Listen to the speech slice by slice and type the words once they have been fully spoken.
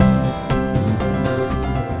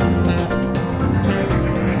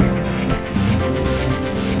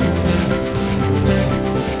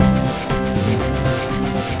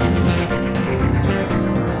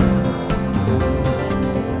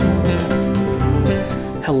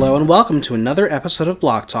Hello and welcome to another episode of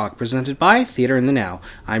Block Talk, presented by Theater in the Now.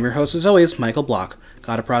 I'm your host as always, Michael Block.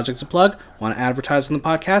 Got a project to plug? Want to advertise on the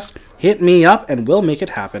podcast? Hit me up and we'll make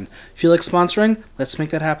it happen. Feel like sponsoring? Let's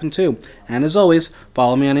make that happen too. And as always,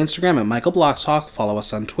 follow me on Instagram at Michael Block Talk, follow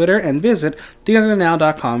us on Twitter, and visit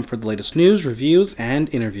theaterthenow.com for the latest news, reviews, and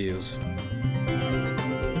interviews.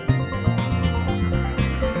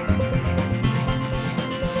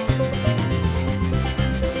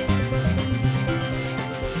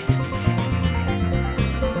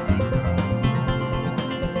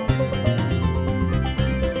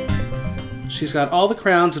 She's got all the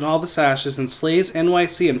crowns and all the sashes and slays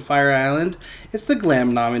NYC and Fire Island. It's the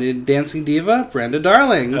Glam-nominated dancing diva, Brenda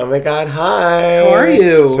Darling. Oh my god, hi. How are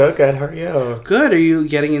you? So good, how are you? Good. Are you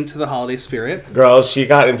getting into the holiday spirit? Girl, she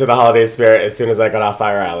got into the holiday spirit as soon as I got off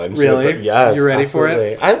Fire Island. She Really? was like, yes, You're ready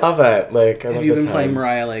absolutely. for it? I love it. Like, I Have love you this been playing time.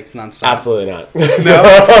 Mariah, like, nonstop? Absolutely not. No?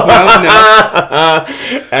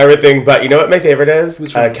 Everything, but you know what my favorite is?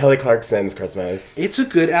 Which one? Kelly Clarkson's Christmas. It's a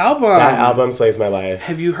good album. That album slays my life.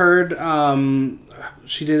 Have you heard,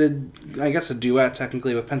 she did, a duet,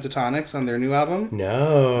 technically, with Pentatonix on their new album? No.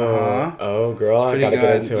 Uh-huh. Oh, girl, I pretty gotta get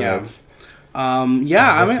good, into yeah. it.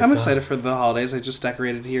 I'm excited for the holidays. I just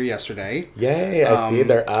decorated here yesterday. Yay, I see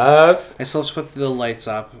they're up. I still have to put the lights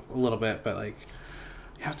up a little bit, but like,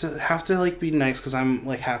 you have to like be nice because I'm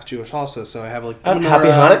like half Jewish also, so I have like Happy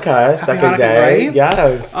menorah. Hanukkah, Happy second Hanukkah, day. right?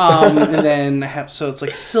 Yes. And then so it's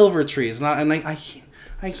like silver trees,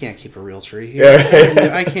 I can't keep a real tree here.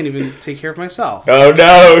 Yeah. I can't even take care of myself. Oh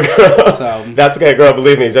no, girl. So that's okay, girl.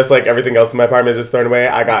 Believe me, just like everything else in my apartment just thrown away,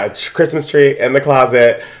 I got a Christmas tree in the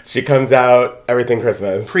closet. She comes out, everything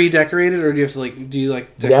Christmas. Pre-decorated, or do you have to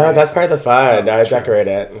decorate? Yeah, that's part of the fun. I true. decorate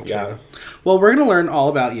it. Yeah. Well, we're gonna learn all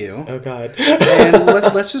about you, Oh God. and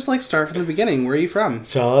let's just like start from the beginning. Where are you from?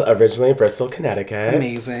 Child, originally Bristol, Connecticut.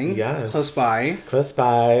 Amazing. Yes. Close by. Close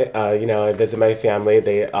by. I visit my family.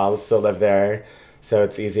 They all still live there. So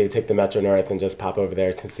it's easy to take the Metro North and just pop over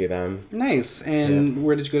there to see them. Nice. And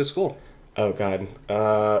where did you go to school? Oh God,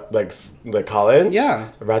 like college? Yeah.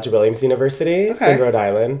 Roger Williams University. It's Okay. in Rhode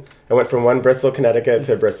Island. I went from one Bristol, Connecticut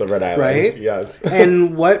to Bristol, Rhode Island. Right? Yes.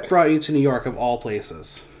 And what brought you to New York of all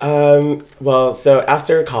places? Well, so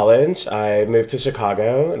after college, I moved to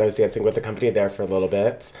Chicago and I was dancing with the company there for a little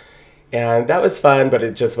bit, and that was fun, but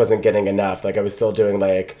it just wasn't getting enough. Like I was still doing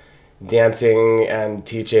like dancing and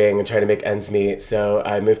teaching and trying to make ends meet. So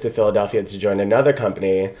I moved to Philadelphia to join another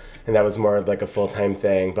company, and that was more of like a full-time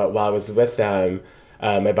thing. But while I was with them,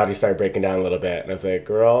 my body started breaking down a little bit, and I was like,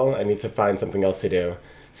 girl, I need to find something else to do.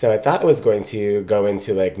 So I thought I was going to go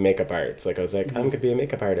into like makeup arts. Like I was like, I'm gonna be a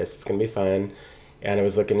makeup artist. It's gonna be fun. And I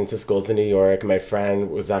was looking into schools in New York. My friend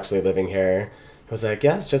was actually living here. I was like,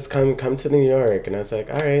 yes, just come to New York. And I was like,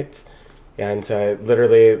 all right. And so I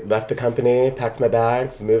literally left the company, packed my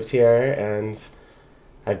bags, moved here, and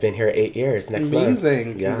I've been here 8 years next month.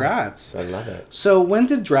 Amazing. Yeah. Congrats. I love it. So when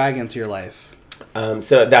did drag enter your life?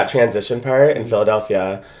 So that transition part in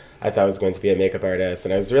Philadelphia, I thought I was going to be a makeup artist.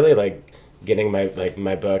 And I was really like getting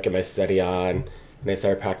my book and my study on, and I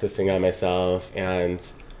started practicing on myself. And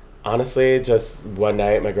honestly, just one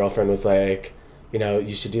night, my girlfriend was like,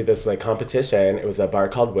 you should do this like competition. It was a bar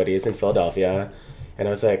called Woody's in Philadelphia. And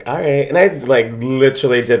I was like, all right. And I like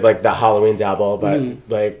literally did like the Halloween dabble, but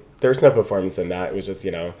like there's no performance in that. It was just,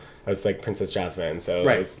 I was like Princess Jasmine. So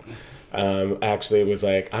Right. it was, I actually was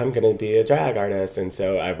like, I'm going to be a drag artist. And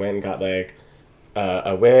so I went and got like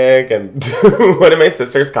a wig and one of my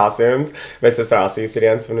sister's costumes. My sister also used to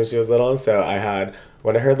dance when she was little. So I had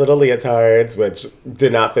one of her little leotards, which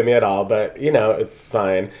did not fit me at all, but it's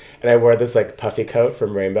fine. And I wore this like puffy coat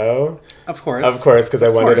from Rainbow. Of course. Of course, because I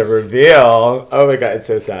wanted to reveal. Oh my God, it's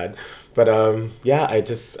so sad. But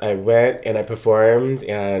I went and I performed,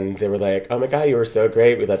 and they were like, oh my God, you were so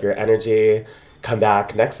great. We love your energy. Come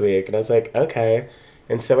back next week. And I was like, okay.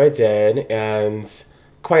 And so I did. And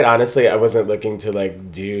quite honestly, I wasn't looking to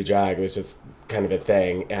like do drag. It was just kind of a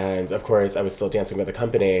thing. And of course, I was still dancing with the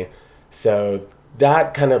company. So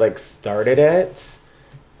that kind of like started it.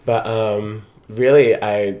 But really,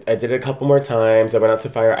 I did it a couple more times. I went out to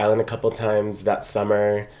Fire Island a couple times that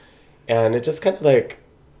summer. And it just kind of like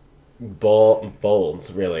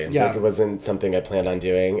bowled, really. Yeah. Like it wasn't something I planned on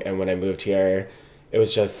doing. And when I moved here, it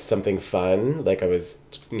was just something fun. Like I was,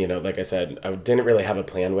 like I said, I didn't really have a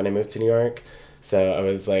plan when I moved to New York. So I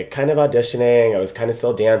was like kind of auditioning. I was kind of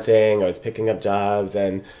still dancing. I was picking up jobs.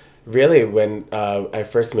 And really, when I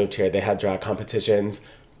first moved here, they had drag competitions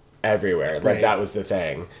everywhere. Like Right. that was the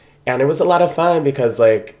thing. And it was a lot of fun because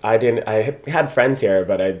like I had friends here,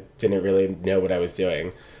 but I didn't really know what I was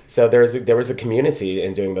doing. So there was a community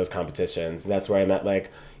in doing those competitions. And that's where I met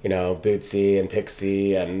like, you know, Bootsy and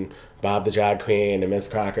Pixie and Bob the Drag Queen and Miss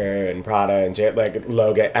Cracker and Prada and like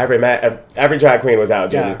Logan. Every drag queen was out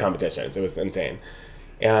doing these competitions. It was insane.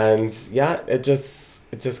 And yeah, it just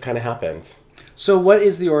kind of happened. So what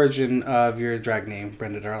is the origin of your drag name,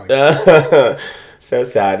 Brenda Darling? So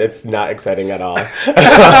sad. It's not exciting at all.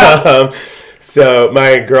 So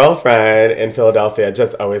my girlfriend in Philadelphia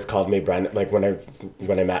just always called me Brenda. Like when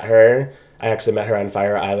I met her, I actually met her on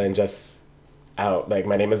Fire Island just out. Like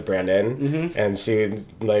my name is Brandon, and she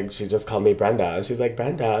just called me Brenda. She's like,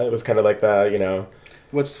 Brenda. It was kind of like the, you know.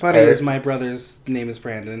 What's funny is my brother's name is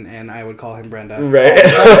Brandon, and I would call him Brenda.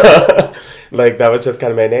 Right. Like, that was just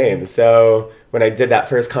kind of my name. So when I did that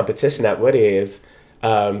first competition at Woody's,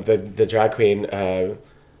 the drag queen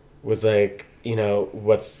was like, you know,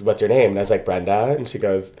 what's your name? And I was like, Brenda. And she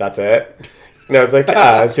goes, that's it? And I was like,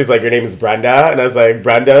 yeah. And she's like, your name is Brenda? And I was like,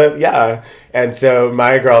 Brenda? Yeah. And so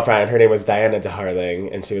my girlfriend, her name was Diana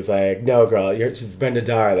DeHarling. And she was like, no, girl, she's Brenda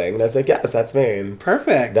Darling. And I was like, yes, that's me. And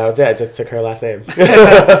perfect. that was it. I just took her last name.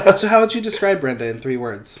 So how would you describe Brenda in 3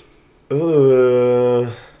 words? Ooh.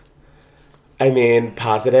 I mean,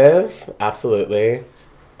 positive. Absolutely.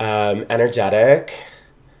 Energetic.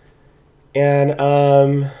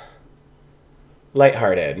 And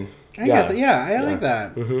lighthearted. I like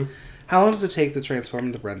that. Mm-hmm. How long does it take to transform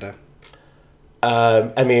into Brenda?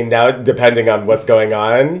 I mean, now depending on what's going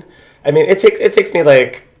on, I mean, it takes me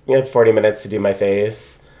like 40 minutes to do my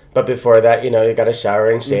face. But before that, you got to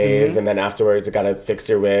shower and shave, and then afterwards, you got to fix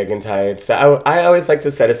your wig and tights. So I always like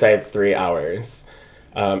to set aside 3 hours.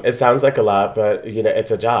 It sounds like a lot, but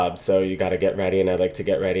it's a job, so you got to get ready, and I like to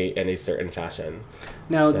get ready in a certain fashion.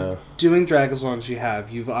 Now, doing drag as long as you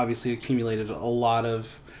have, you've obviously accumulated a lot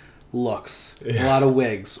of looks, a lot of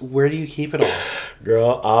wigs. Where do you keep it all?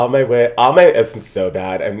 Girl, all my it's so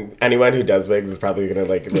bad, and anyone who does wigs is probably gonna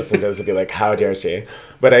listen to this and be like, how dare she?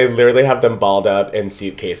 But I literally have them balled up in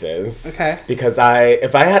suitcases. Okay. Because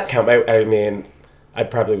if I had count I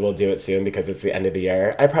probably will do it soon because it's the end of the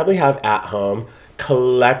year. I probably have at home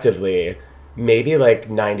collectively maybe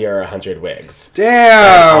 90 or 100 wigs.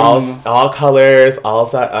 Damn! All colors,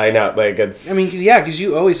 I know, it's... I mean, because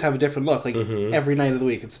you always have a different look. Every night of the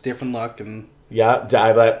week, it's a different look, and... Yeah,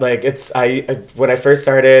 when I first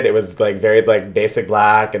started, it was, very, basic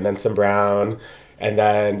black, and then some brown, and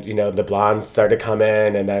then, the blondes started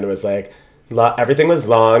coming, and then it was, everything was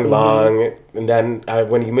long, and then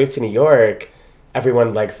when you move to New York,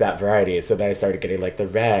 everyone likes that variety, so then I started getting, the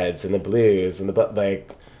reds and the blues and the,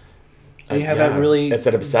 and you have that really it's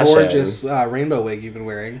an obsession. Gorgeous rainbow wig you've been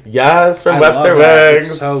wearing. Yes, from Webster Wigs.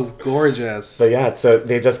 It's so gorgeous. So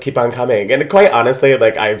they just keep on coming. And quite honestly,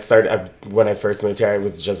 when I first moved here, I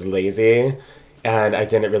was just lazy. And I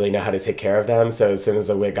didn't really know how to take care of them. So as soon as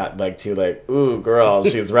the wig got ooh, girl,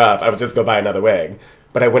 she's rough, I would just go buy another wig.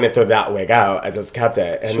 But I wouldn't throw that wig out. I just kept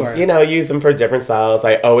it. And, use them for different styles.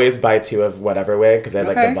 I always buy 2 of whatever wig because I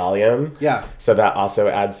like the volume. Yeah. So that also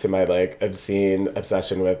adds to my, obscene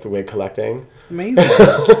obsession with wig collecting. Amazing.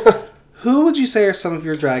 Who would you say are some of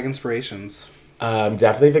your drag inspirations?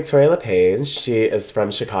 Definitely Victoria LePage. She is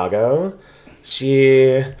from Chicago.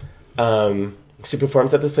 She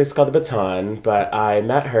performs at this place called The Baton. But I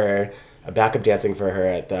met her, backup dancing for her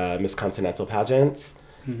at the Miss Continental pageant.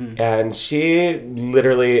 Mm-hmm. And she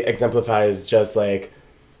literally exemplifies just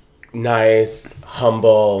nice,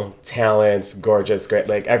 humble, talent, gorgeous, great,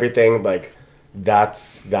 everything.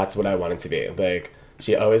 That's what I wanted to be.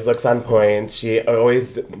 She always looks on point. She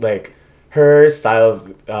always her style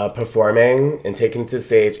of performing and taking to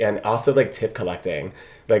stage, and also tip collecting.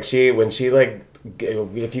 If you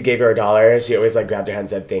gave her $1, she always grabbed your hand and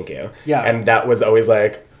said thank you. Yeah, and that was always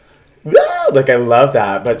I love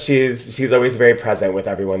that, but she's always very present with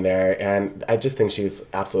everyone there, and I just think she's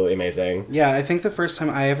absolutely amazing. Yeah, I think the first time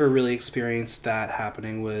I ever really experienced that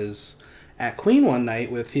happening was at Queen one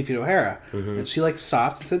night with Fifi O'Hara, and she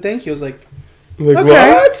stopped and said thank you. I was okay,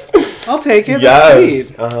 what? I'll take it. Yes. That's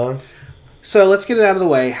sweet. Uh-huh. So let's get it out of the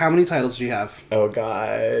way. How many titles do you have? Oh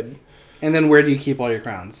God. And then where do you keep all your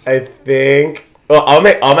crowns? I think... Well, all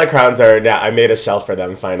my crowns are now. I made a shelf for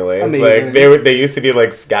them finally. Amazing. They used to be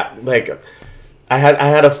I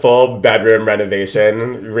had a full bedroom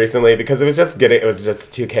renovation recently because it was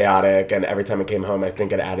just too chaotic, and every time I came home, I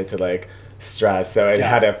think it added to stress. So I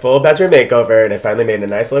had a full bedroom makeover, and I finally made a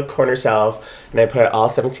nice little corner shelf, and I put all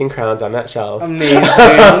 17 crowns on that shelf. Amazing.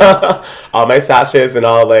 All my sashes and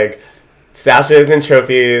all sashes and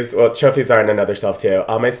trophies. Well, trophies are on another shelf too.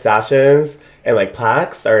 All my sashes and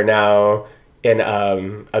plaques are now in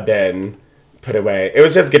a bin put away. It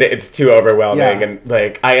was just it's too overwhelming, and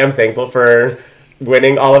I am thankful for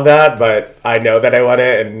winning all of that, but I know that I won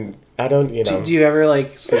it, and I don't, Do you ever,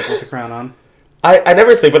 like, sleep with the crown on? I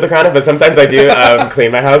never sleep with the crown on, but sometimes I do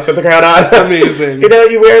clean my house with the crown on. Amazing.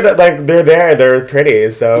 You wear that, like, they're there, they're pretty,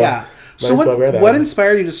 so... Yeah. So what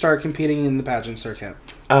inspired you to start competing in the pageant circuit?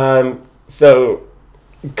 So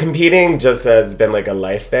competing just has been, like, a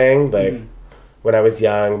life thing. Like, when I was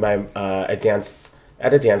young, I danced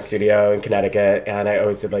at a dance studio in Connecticut, and I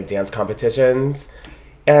always did, like, dance competitions.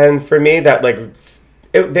 And for me, that, like...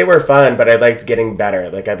 they were fun, but I liked getting better.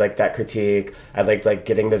 Like, I liked that critique. I liked, like,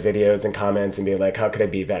 getting the videos and comments and being like, how could I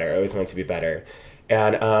be better? I always wanted to be better.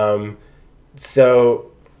 And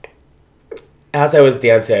so as I was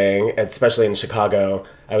dancing, especially in Chicago,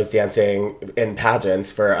 I was dancing in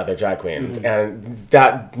pageants for other drag queens. And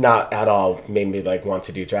that not at all made me, like, want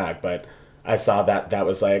to do drag. But I saw that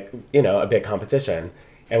was, like, a big competition.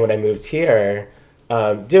 And when I moved here...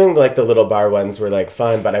 doing, like, the little bar ones were, like,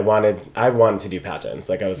 fun, but I wanted to do pageants.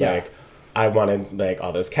 Like, I was like, I wanted, like,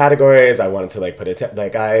 all those categories. I wanted to, like, put it,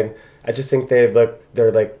 like, I just think they're,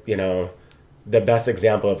 like, the best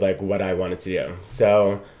example of, like, what I wanted to do.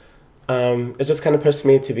 So, it just kind of pushed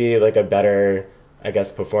me to be, like, a better, I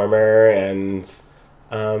guess, performer, and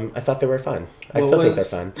I thought they were fun. I still think they're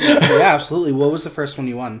fun. Yeah, absolutely. What was the first one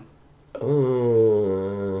you won?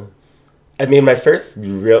 Ooh... I mean, my first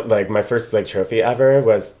trophy ever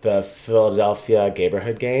was the Philadelphia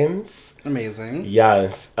Neighborhood Games. Amazing.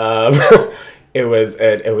 Yes. It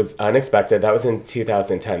was unexpected. That was in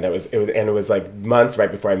 2010. It was like months right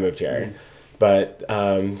before I moved here. But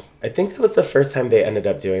I think that was the first time they ended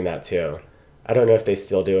up doing that too. I don't know if they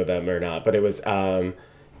still do them or not, but it was at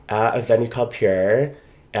a venue called Pure,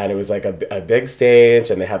 and it was like a big stage,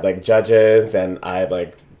 and they had, like, judges, and I,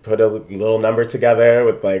 like, put a little number together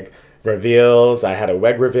with, like, reveals. I had a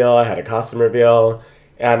wig reveal, I had a costume reveal,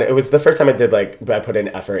 and it was the first time I put in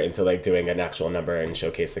effort into, like, doing an actual number and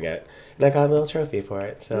showcasing it, and I got a little trophy for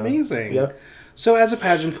it. So amazing. Yep. So as a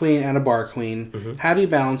pageant queen and a bar queen, how do you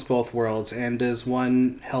balance both worlds, and does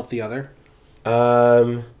one help the other?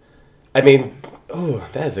 I mean,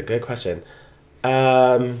 that is a good question.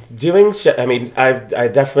 I mean, I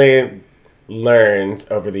definitely learned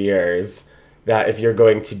over the years that if you're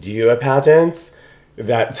going to do a pageant,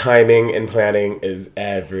 that timing and planning is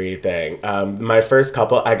everything. My first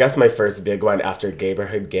big one after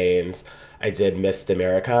Neighborhood Games, I did Miss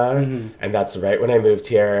America, and that's right when I moved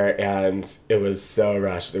here, and it was so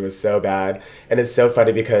rushed. It was so bad. And it's so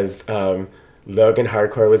funny because Logan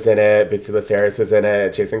Hardcore was in it, Bitsula Ferris was in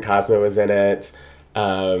it, Jason Cosmo was in it.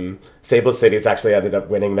 Sable Cities actually ended up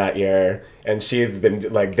winning that year, and she's been,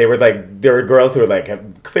 like, there were girls who were,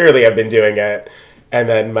 like, clearly have been doing it. And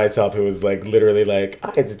then myself, who was, like, literally, like,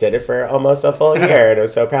 I did it for almost a full year, and I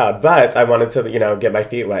was so proud. But I wanted to, get my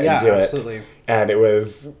feet wet and do absolutely. it. And it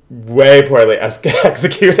was way poorly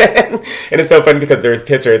executed. And it's so funny because there's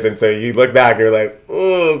pictures, and so you look back, you're like,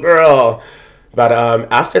 ooh, girl. But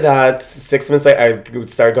after that, 6 months later, I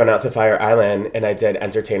started going out to Fire Island, and I did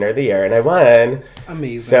Entertainer of the Year, and I won.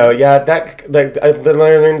 Amazing. So, yeah, I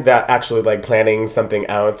learned that actually, like, planning something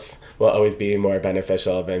out will always be more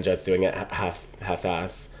beneficial than just doing it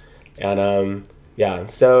half-ass. And,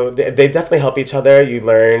 so they definitely help each other. You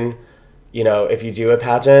learn, if you do a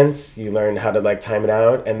pageant, you learn how to, like, time it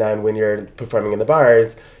out. And then when you're performing in the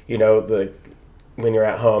bars, when you're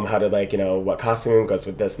at home, how to, like, what costume goes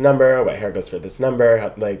with this number, what hair goes for this number,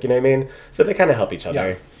 how, like, you know what I mean? So they kind of help each other.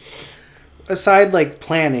 Yeah. Aside, like,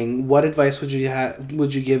 planning, what advice would you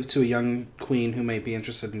give to a young queen who might be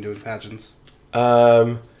interested in doing pageants?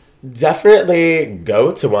 Definitely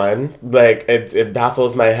go to one. Like, it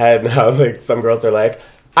baffles my head how, like, some girls are like,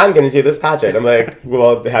 I'm going to do this pageant. I'm like,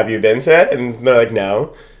 well, have you been to it? And they're like,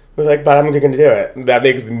 no. I'm like, but I'm going to do it. That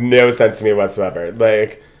makes no sense to me whatsoever.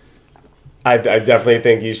 Like, I definitely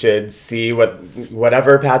think you should see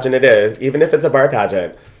whatever pageant it is, even if it's a bar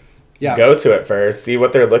pageant. Yeah. Go to it first, see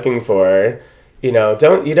what they're looking for. You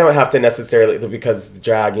don't have to necessarily, because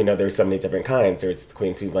drag, there's so many different kinds. There's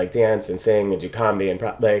queens who like dance and sing and do comedy and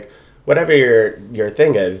like whatever your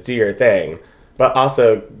thing is, do your thing, but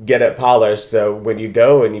also get it polished. So when you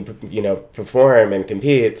go and you perform and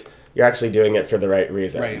compete, you're actually doing it for the right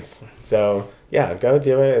reasons. Right. So yeah, go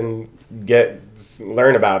do it and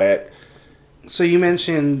learn about it. So you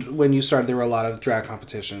mentioned when you started there were a lot of drag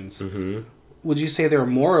competitions. Mm-hmm. Would you say there are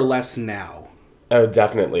more or less now? Oh,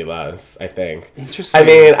 definitely less, I think. Interesting. I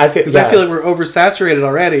mean, I feel like we're oversaturated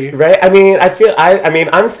already. Right? I mean,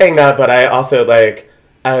 I'm saying that, but I also, like,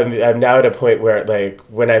 I'm now at a point where, like,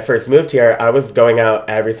 when I first moved here, I was going out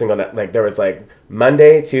every single night. Like, there was, like,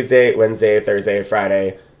 Monday, Tuesday, Wednesday, Thursday,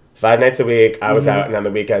 Friday, 5 nights a week, I was out, and on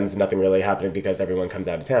the weekends, nothing really happened because everyone comes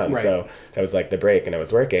out of town. Right. So that was like the break, and I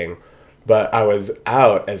was working. But I was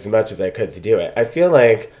out as much as I could to do it. I feel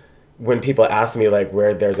like when people ask me, like,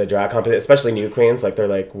 where there's a drag competition, especially new queens, like, they're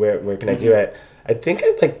like, where can I do it? I think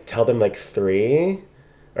I'd, like, tell them, like, 3,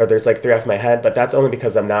 or there's, like, 3 off my head, but that's only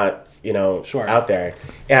because I'm not, you know, out there.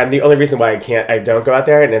 And the only reason why I don't go out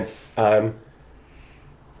there, and it's,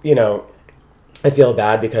 you know, I feel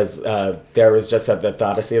bad because there was just the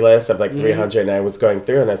Thoughtsy list of, like, 300, and I was going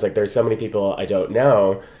through, and I was like, there's so many people I don't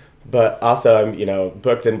know. But also, I'm, you know,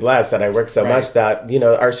 booked and blessed that I work so much that, you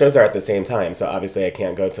know, our shows are at the same time. So obviously I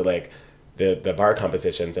can't go to, like, the bar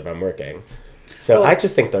competitions if I'm working. So I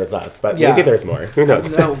just think there's less, but maybe there's more. Who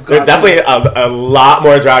knows? No, there's definitely a lot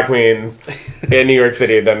more drag queens in New York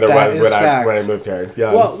City than there was when I moved here.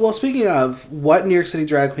 Yes. Well, speaking of, what New York City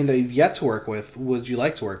drag queen that you've yet to work with would you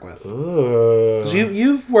like to work with? Ooh. 'Cause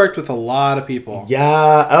you've worked with a lot of people.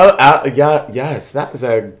 Yeah. Oh, yeah. Yes. That is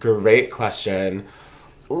a great question.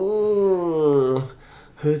 Ooh,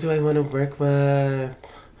 who do I want to work with?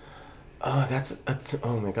 Oh, that's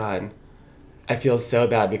oh my God. I feel so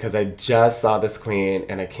bad because I just saw this queen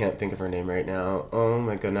and I can't think of her name right now. Oh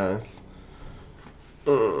my goodness.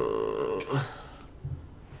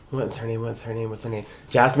 What's her name?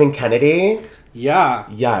 Jasmine Kennedy? Yeah.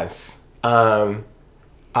 Yes.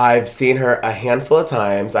 I've seen her a handful of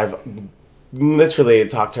times. I've literally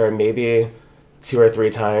talked to her maybe 2 or 3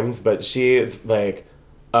 times, but she is like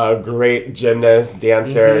a great gymnast,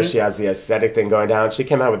 dancer. She has the aesthetic thing going down. She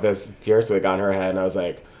came out with this fierce wig on her head, and I was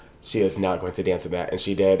like, she is not going to dance in that. And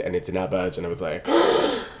she did, and it did not budge. And I was like,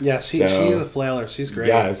 yeah, she's a flailer. She's great.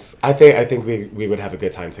 Yes. I think we would have a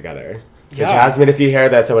good time together. So Jasmine, if you hear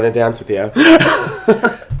this, I want to dance with you.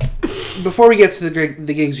 Before we get to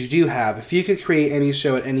the gigs you do have, if you could create any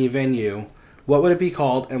show at any venue, what would it be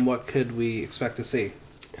called, and what could we expect to see?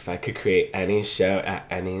 If I could create any show at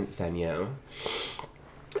any venue.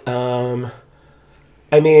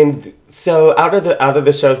 I mean, so out of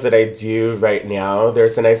the shows that I do right now,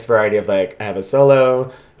 there's a nice variety of, like, I have a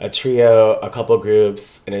solo, a trio, a couple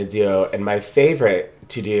groups, and a duo, and my favorite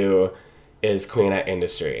to do is Queen at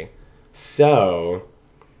Industry. So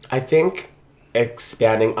I think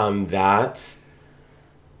expanding on that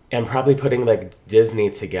and probably putting, like, Disney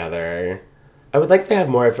together, I would like to have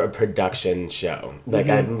more of a production show. Like,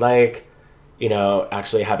 I'd like, you know,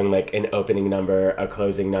 actually having, like, an opening number, a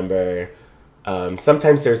closing number.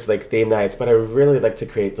 Sometimes there's, like, theme nights, but I would really like to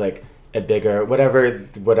create, like, a bigger,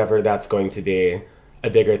 whatever that's going to be, a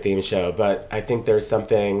bigger theme show. But I think there's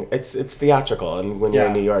something, it's theatrical, and when you're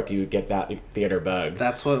in New York, you get that theater bug.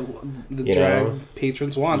 That's what the drag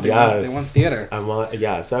patrons want. They want theater.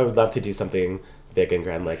 So I would love to do something big and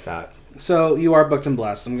grand like that. So you are booked and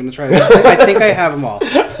blessed. I'm going to try to... I think I have them all.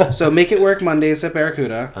 So Make It Work Mondays at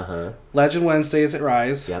Barracuda. Legend Wednesdays at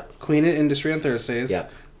Rise. Yep. Queen at Industry on Thursdays.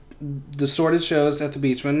 Yep. Distorted shows at the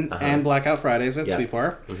Beachman. And Blackout Fridays at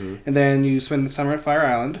Sweetbar. And then you spend the summer at Fire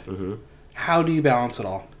Island. How do you balance it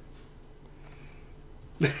all?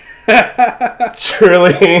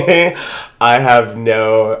 Truly, I have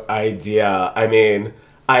no idea. I mean,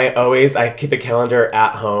 I keep a calendar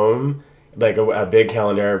at home, like a big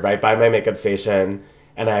calendar right by my makeup station,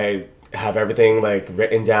 and I have everything, like,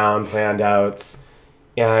 written down, planned out,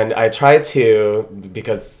 and I try to,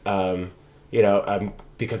 because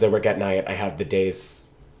because I work at night, I have the days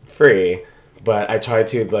free, but I try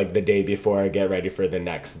to, like, the day before I get ready for the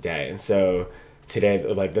next day. So today,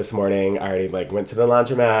 like, this morning, I already, like, went to the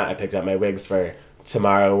laundromat, I picked out my wigs for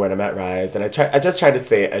tomorrow when I'm at Rise, and I just try to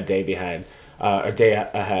stay a day behind. A day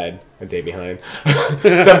ahead, a day behind.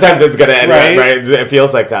 Sometimes it's gonna end right? It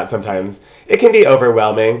feels like that sometimes. It can be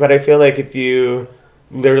overwhelming, but I feel like if you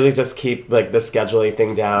literally just keep, like, the scheduling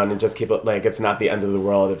thing down and just keep it, like, it's not the end of the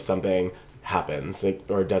world if something happens, like,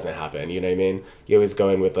 or doesn't happen, you know what I mean? You always go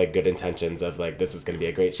in with, like, good intentions of, like, this is gonna be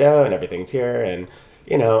a great show and everything's here, and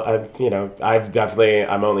I'm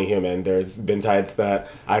only human. There's been times that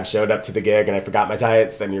I've showed up to the gig and I forgot my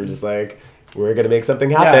tights, and you're just like, we're going to make something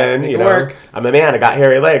happen, make it work. I'm a man, I got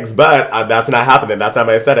hairy legs, but that's not happening. That's not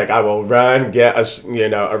my aesthetic. I will run, get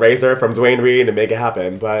a razor from Dwayne Reed and make it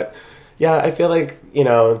happen. But yeah, I feel like,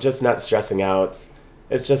 just not stressing out.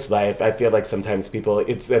 It's just life. I feel like sometimes people,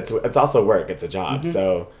 it's also work. It's a job.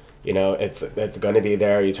 So, it's going to be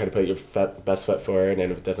there. You try to put your best foot forward,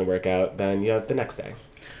 and if it doesn't work out, then you have the next day.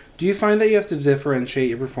 Do you find that you have to differentiate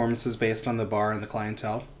your performances based on the bar and the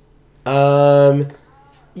clientele?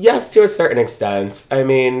 Yes, to a certain extent. I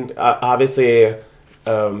mean, obviously,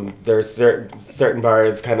 there's certain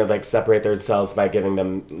bars kind of, like, separate themselves by giving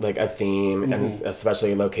them, like, a theme and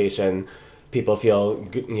especially location. people feel,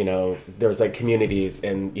 you know, there's like communities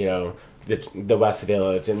in, you know, the West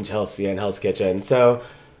Village and Chelsea and Hell's Kitchen. So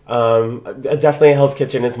definitely Hell's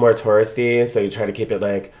Kitchen is more touristy, so you try to keep it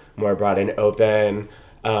like more broad and open.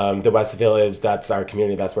 The West Village, that's our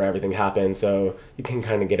community, that's where everything happens, so you can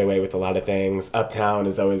kind of get away with a lot of things. Uptown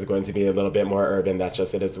is always going to be a little bit more urban, that's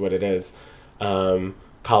just, it is what it is.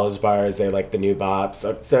 College bars, they like the new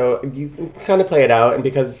bops, so you kind of play it out, and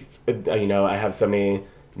because, you know, I have so many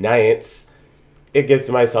nights, it gives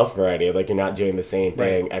myself variety, like you're not doing the same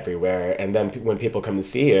thing everywhere, and then when people come to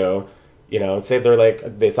see you, you know, say they're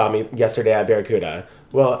like, they saw me yesterday at Barracuda.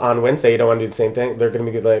 Well, on Wednesday, you don't want to do the same thing. They're going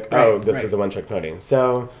to be like, oh, this is a one-trick pony.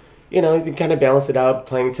 So, you know, you kind of balance it out,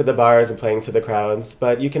 playing to the bars and playing to the crowds.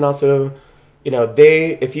 But you can also, you know,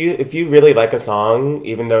 if you really like a song,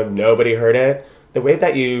 even though nobody heard it, the way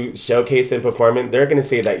that you showcase and perform it, they're going to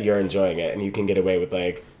see that you're enjoying it. And you can get away with,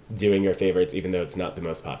 like, doing your favorites, even though it's not the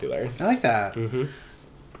most popular. I like that. Mm-hmm.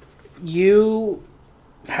 You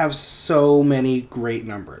have so many great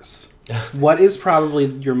numbers. What is probably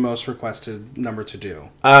your most requested number to do?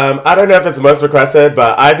 I don't know if it's most requested,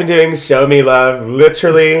 but I've been doing Show Me Love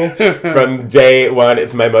literally from day one.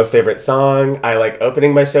 It's my most favorite song. I like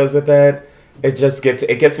opening my shows with it.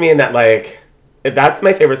 It gets me in that, like, that's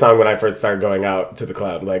my favorite song when I first started going out to the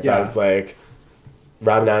club. Like, that's like,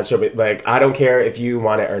 Ramna, Show Me, like, I don't care if you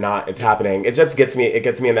want it or not, it's happening. It gets me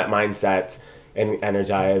in that mindset and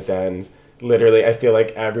energized, and literally I feel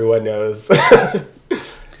like everyone knows.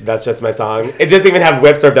 That's just my song. It doesn't even have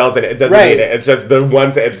whips or bells in it. It doesn't need it. It's just the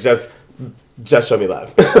ones. It's just Show Me Love.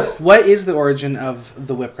 What is the origin of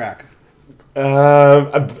the whip crack?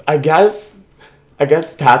 I guess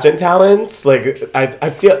pageant talents. Like I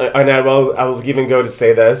feel, and I was even go to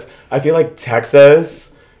say this. I feel like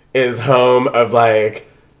Texas is home of like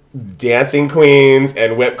dancing queens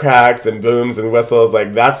and whip cracks and booms and whistles.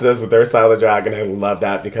 Like that's just their style of drag, and I love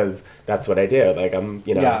that because that's what I do. Like I'm,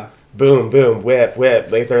 you know. Yeah. Boom, boom, whip,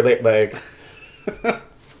 laser, like,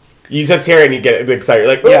 you just hear it and you get excited.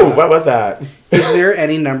 You're like, ooh, what was that? Is there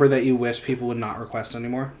any number that you wish people would not request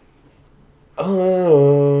anymore?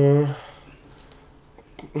 Oh.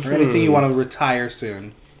 Or anything you want to retire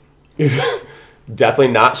soon?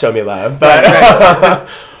 Definitely not Show Me Love. But,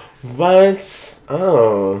 what?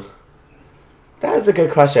 Oh. That is a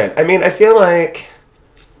good question. I mean, I feel like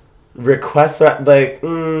requests, like,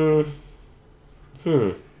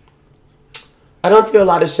 I don't do a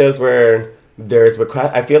lot of shows where there's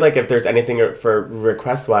request. I feel like if there's anything for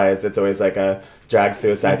request-wise, it's always like a drag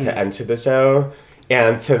suicide to enter the show.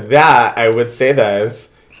 And to that, I would say this.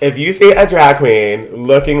 If you see a drag queen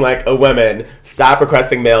looking like a woman, stop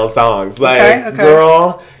requesting male songs. Like,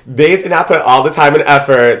 girl, they did not put all the time and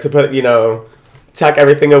effort to put, you know, tuck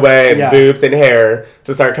everything away and boobs and hair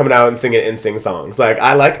to start coming out and singing NSYNC songs. Like,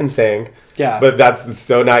 I like NSYNC. Yeah. But that's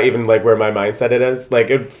so not even, like, where my mindset it is. Like,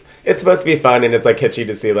 it's supposed to be fun, and it's, like, kitschy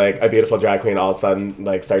to see, like, a beautiful drag queen all of a sudden,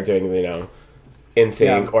 like, start doing, you know,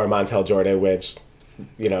 NSYNC or Montel Jordan, which,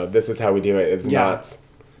 you know, this is how we do it. It's not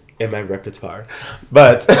in my repertoire.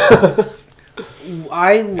 But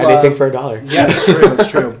I love... anything for $1. Yeah, it's true. It's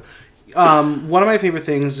true. One of my favorite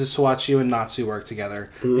things is to watch you and Natsu work together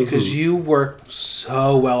because you work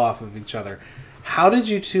so well off of each other. How did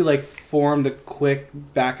you two like form the quick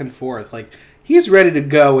back and forth? Like he's ready to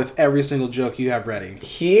go with every single joke you have ready.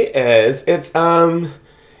 He is. It's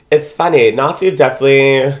funny. Natsu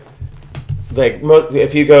definitely like most.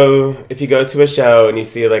 If you go to a show and you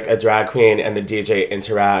see like a drag queen and the DJ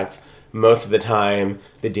interact. Most of the time,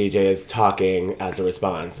 the DJ is talking as a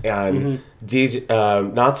response. And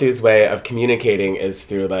Natsu's way of communicating is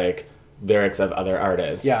through, like, lyrics of other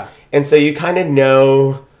artists. Yeah. And so you kind of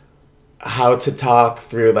know how to talk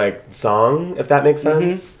through, like, song, if that makes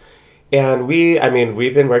sense. And we've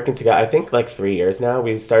been working together, I think, like, 3 years now.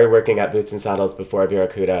 We started working at Boots and Saddles before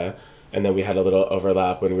Barracuda. And then we had a little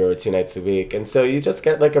overlap when we were 2 nights a week. And so you just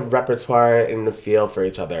get, like, a repertoire and a feel for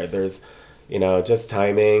each other. There's... you know, just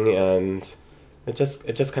timing, and it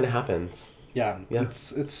just kind of happens. Yeah,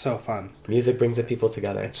 it's so fun. Music brings the people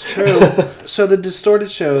together. It's true. So the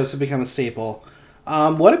distorted shows have become a staple.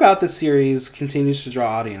 What about this series continues to draw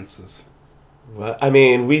audiences? Well, I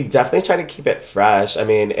mean, we definitely try to keep it fresh. I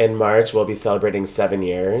mean, in March, we'll be celebrating 7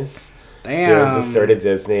 years. Damn. Doing Distorted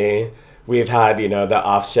Disney. We've had, you know, the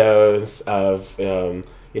off shows of...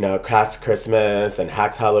 you know, Craft Christmas and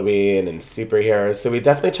Hacked Halloween and Superheroes. So we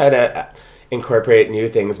definitely try to incorporate new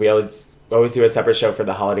things. We always do a separate show for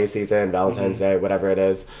the holiday season, Valentine's Day, whatever it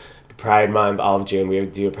is. Pride Month, all of June, we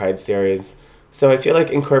do a Pride series. So I feel like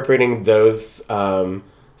incorporating those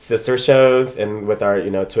sister shows and with our, you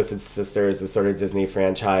know, Twisted Sisters, the sort of Disney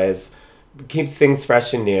franchise, keeps things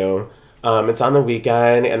fresh and new. It's on the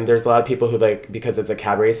weekend, and there's a lot of people who like, because it's a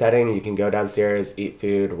cabaret setting, you can go downstairs, eat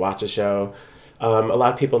food, watch a show. A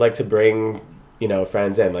lot of people like to bring,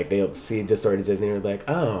 friends in. Like, they'll see Distorted Disney and they're like,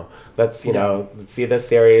 oh, let's see this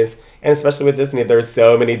series. And especially with Disney, there's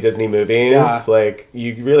so many Disney movies. Yeah. Like,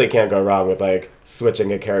 you really can't go wrong with, like,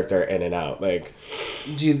 switching a character in and out. Like,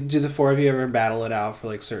 do the four of you ever battle it out for,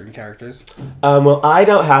 like, certain characters? Well, I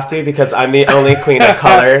don't have to because I'm the only queen of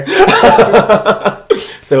color.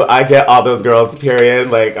 So I get all those girls, period.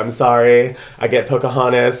 Like, I'm sorry. I get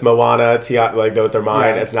Pocahontas, Moana, Tiana. Like, those are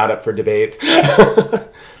mine. Yeah. It's not up for debate.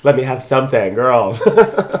 Let me have something, girl.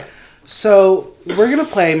 So, we're going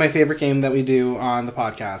to play my favorite game that we do on the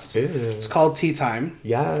podcast. Ooh. It's called Tea Time.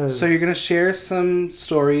 Yes. So, you're going to share some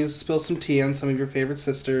stories, spill some tea on some of your favorite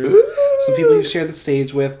sisters, Ooh. some people you've shared the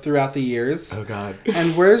stage with throughout the years. Oh, God.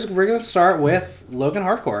 And we're going to start with Logan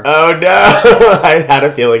Hardcore. Oh, no. I had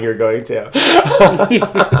a feeling you were going to.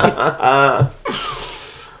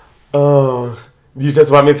 Oh. You just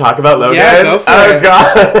want me to talk about Logan? Yeah, go for it.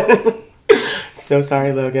 God. So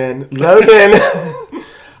sorry, Logan. Logan.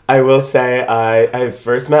 I will say I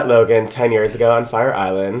first met Logan 10 years ago on Fire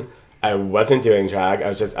Island. I wasn't doing drag. I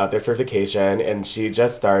was just out there for vacation, and she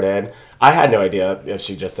just started. I had no idea if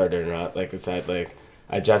she just started or not. Like I said, like,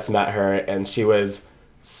 I just met her, and she was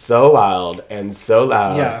so wild and so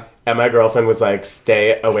loud. Yeah. And my girlfriend was like,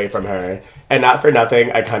 stay away from her. And not for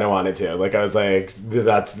nothing, I kind of wanted to. Like, I was like,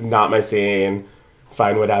 that's not my scene.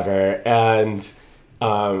 Fine, whatever. And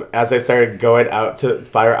as I started going out to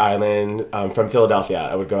Fire Island from Philadelphia,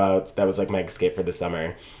 I would go out. That was like my escape for the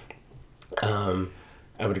summer. I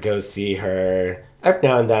would go see her every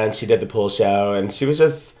now and then. She did the pool show, and she was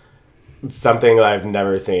just something that I've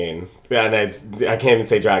never seen. And I can't even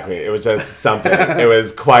say drag queen. It was just something. It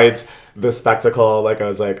was quite the spectacle. Like, I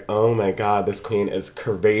was like, oh my God, this queen is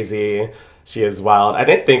crazy. She is wild. I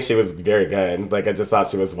didn't think she was very good. Like, I just thought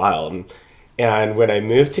she was wild. And when I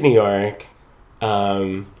moved to New York,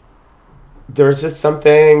 there was just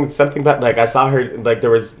something about, like, I saw her, like,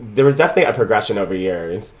 there was definitely a progression over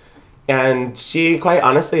years. And she quite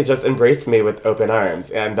honestly just embraced me with open arms.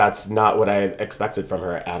 And that's not what I expected from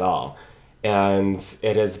her at all. And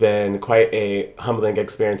it has been quite a humbling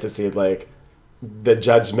experience to see, like, the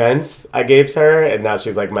judgment I gave to her. And now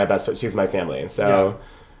she's, like, my best friend. She's my family. So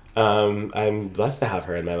I'm blessed to have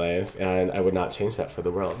her in my life. And I would not change that for the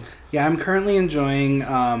world. Yeah, I'm currently enjoying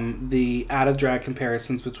the out-of-drag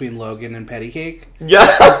comparisons between Logan and Petty Cake. Yeah.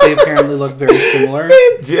 Because they apparently look very similar.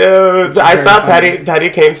 Dude, I saw Petty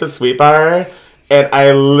came to Sweet Bar, and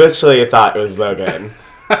I literally thought it was Logan.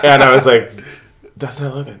 And I was like, that's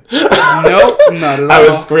not Logan. Nope, not at all. I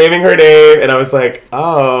was screaming her name, and I was like,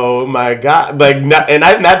 oh my God. Like, and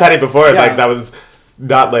I've met Petty before. Yeah. Like, that was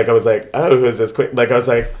not like, I was like, oh, who is this quick? Like, I was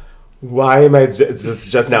like, why am I is this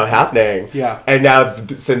just now happening? Yeah. And now,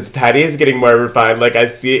 since Patty is getting more refined, like, I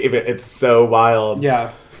see it's so wild.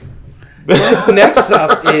 Yeah. Next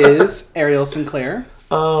up is Ariel Sinclair.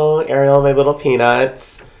 Oh, Ariel, my little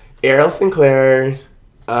peanuts. Ariel Sinclair,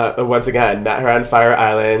 once again, met her on Fire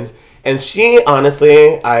Island. And she,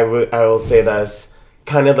 honestly, I will say this,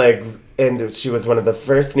 kind of like, and she was one of the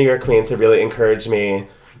first New York queens to really encourage me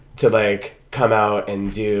to, like, come out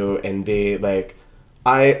and do and be, like,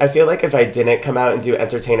 I feel like if I didn't come out and do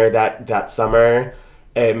Entertainer that summer,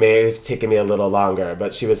 it may have taken me a little longer.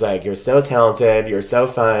 But she was like, you're so talented, you're so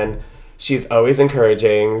fun. She's always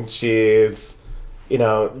encouraging. She's,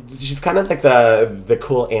 she's kind of like the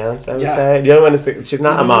cool aunt, I would say. You don't want to say, she's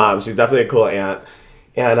not a mom. She's definitely a cool aunt.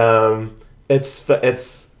 And it's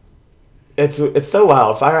so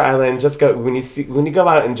wild. Fire Island, just go, when you go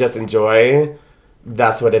out and just enjoy,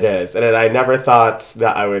 that's what it is. And I never thought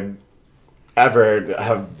that I would ever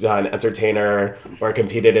have done Entertainer or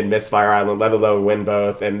competed in Miss Fire Island, let alone win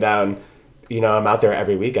both. And then, I'm out there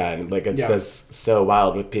every weekend. Like, it's just so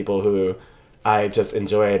wild with people who I just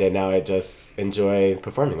enjoyed, and now I just enjoy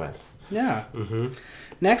performing with. Yeah. Mm-hmm.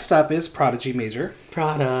 Next up is Prodigy Major.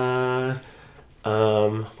 Prada.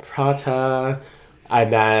 I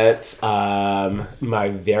met my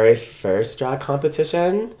very first drag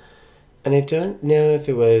competition, and I don't know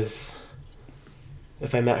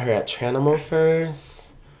if I met her at Tranimal first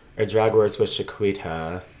or Drag Wars with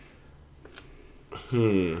Shaquita.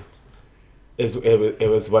 It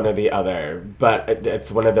was one or the other, but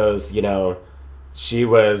it's one of those, she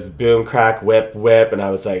was boom, crack, whip, and I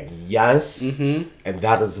was like, yes, and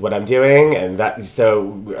that is what I'm doing, and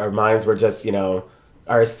so our minds were just, our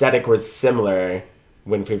aesthetic was similar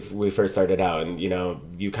when we first started out, and,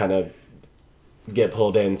 you kind of get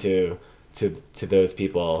pulled into to those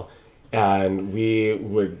people, and we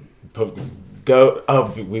would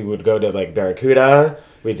we would go to like Barracuda.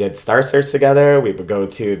 We did Star Search together. We would go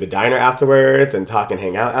to the diner afterwards and talk and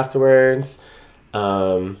hang out afterwards.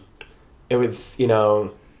 It was, you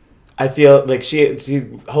know, I feel like she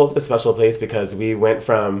holds a special place because we went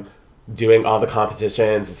from doing all the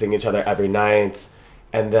competitions and seeing each other every night,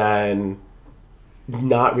 and then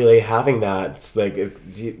not really having that, like,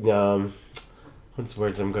 what's the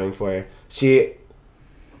words I'm going for? She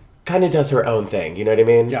kind of does her own thing, you know what I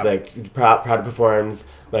mean? Yeah. Like, Prada performs,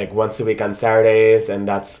 like, once a week on Saturdays, and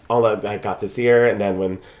that's all I got to see her. And then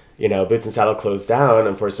when, you know, Boots and Saddle closed down,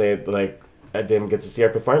 unfortunately, like, I didn't get to see her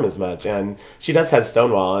perform as much. And she does have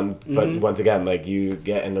Stonewall, but once again, like, you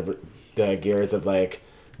get in the gears of, like,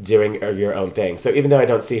 doing your own thing. So even though I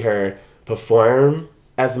don't see her perform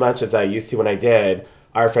as much as I used to when I did,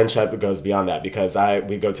 our friendship goes beyond that, because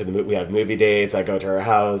we go to we have movie dates, I go to her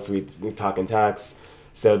house, we talk and text.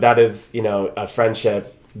 So that is, you know, a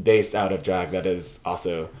friendship based out of drag that is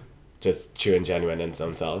also just true and genuine in its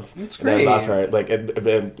own self. That's great. And I love her. Like,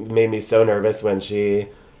 it made me so nervous when she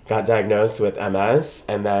got diagnosed with MS,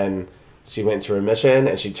 and then she went into remission,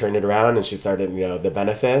 and she turned it around, and she started, you know, the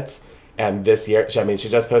benefits. And this year, she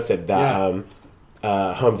just posted that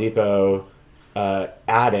Home Depot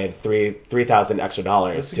added $3,000 extra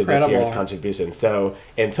to this year's contribution. So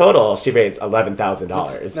in total, she raised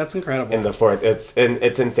 $11,000. That's incredible. In the fourth, it's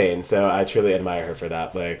insane. So I truly admire her for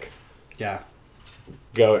that. Like, yeah,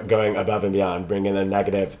 going above and beyond, bringing a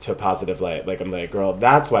negative to a positive light. Like, I'm like, girl,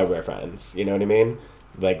 that's why we're friends. You know what I mean?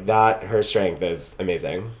 Like, that, her strength is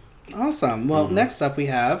amazing. Awesome. Well, next up we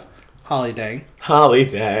have Holiday.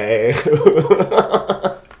 Holiday.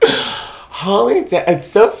 Holiday. It's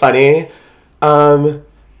so funny.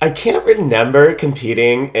 I can't remember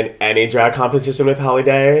competing in any drag competition with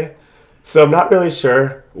Holiday, so I'm not really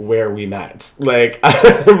sure where we met. Like,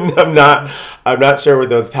 I'm not sure where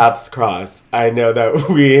those paths cross. I know that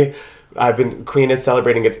Queen is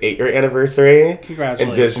celebrating its 8-year anniversary. Congratulations.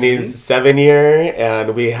 And Disney's 7-year,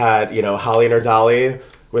 and we had, you know, Holly and her Dolly,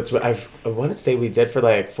 which I want to say we did for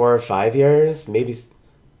like 4 or 5 years, maybe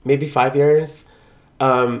 5 years.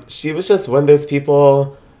 She was just one of those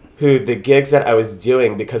people who the gigs that I was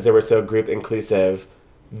doing, because they were so group inclusive,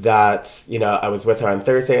 that, you know, I was with her on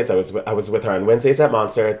Thursdays, I was with her on Wednesdays at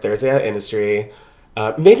Monster, Thursday at Industry.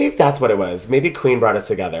 Maybe that's what it was. Maybe Queen brought us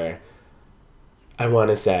together. I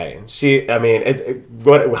want to say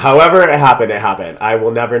however it happened. I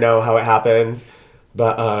will never know how it happened,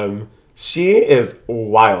 but she is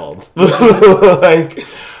wild. Like,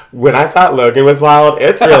 when I thought Logan was wild,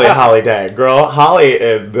 it's really Holiday. Girl, Holly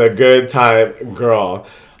is the good time girl.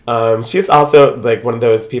 She's also, like, one of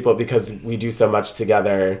those people, because we do so much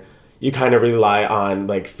together, you kind of rely on,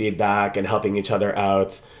 like, feedback and helping each other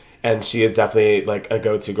out. And she is definitely, like, a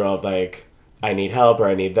go-to girl of, like, I need help or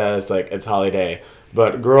I need this. Like, it's Holiday.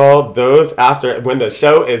 But, girl, when the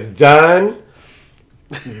show is done,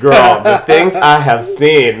 girl, the things I have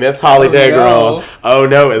seen, Miss Holiday, girl. Oh,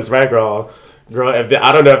 no, it's right, girl. Girl, I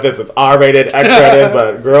don't know if this is R-rated, X-rated,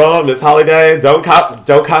 but girl, Miss Holiday, don't count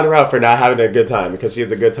her out for not having a good time, because she's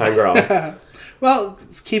a good time girl. Well,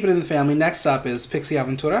 let's keep it in the family. Next up is Pixie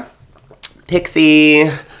Aventura. Pixie,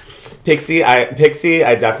 I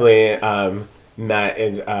definitely met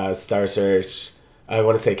in Star Search. I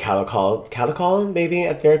want to say Catacall, maybe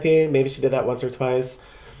at Therapy. Maybe she did that once or twice.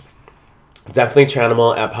 Definitely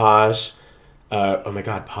Tranimal at Posh. Oh my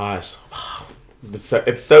God, Posh.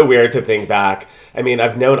 It's so weird to think back. I mean,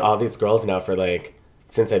 I've known all these girls now for, like,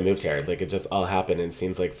 since I moved here. Like, it just all happened, and it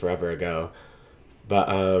seems like forever ago.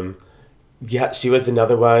 But, yeah, she was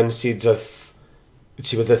another one. She was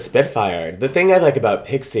a Spitfire. The thing I like about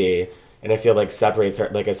Pixie, and I feel like separates her,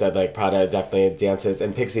 like I said, like, Prada definitely dances,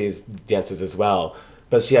 and Pixie dances as well.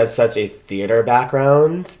 But she has such a theater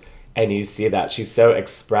background, and you see that. She's so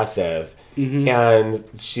expressive. Mm-hmm. And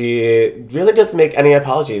she really doesn't make any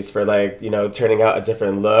apologies for, like, you know, turning out a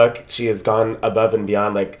different look. She has gone above and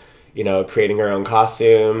beyond, like, you know, creating her own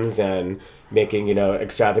costumes and making, you know,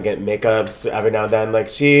 extravagant makeups every now and then. Like,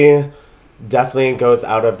 she definitely goes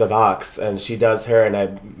out of the box, and she does her, and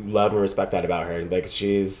I love and respect that about her. Like,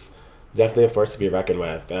 she's definitely a force to be reckoned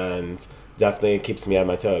with, and definitely keeps me on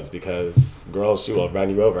my toes, because, girl, she will run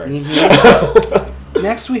you over. Mm-hmm.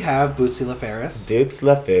 Next we have Bootsy LaFerris. Boots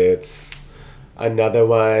LaFerris. Another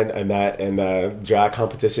one I met in the drag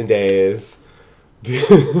competition days.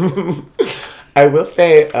 I will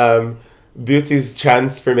say, Bootsy's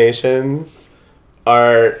transformations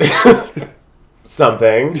are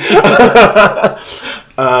something. You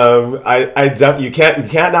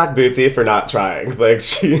can't knock Bootsy for not trying. Like,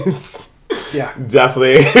 she's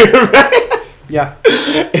definitely yeah.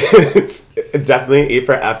 It's definitely E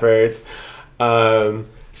for effort.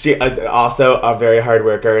 She also a very hard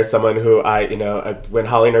worker, someone who when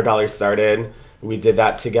Holly and Her Dollar started, we did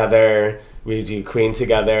that together. We do Queen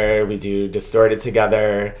together. We do Distorted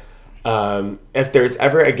together. If there's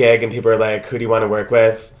ever a gig and people are like, who do you want to work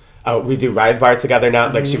with? We do Rise Bar together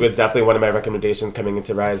now. Like, she was definitely one of my recommendations coming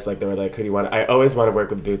into Rise. Like, they were like, who do you want? I always want to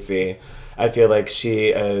work with Bootsy. I feel like she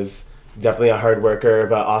is definitely a hard worker,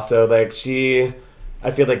 but also, like,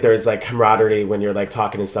 I feel like there's, like, camaraderie when you're, like,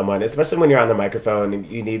 talking to someone, especially when you're on the microphone and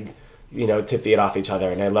you need, to feed off each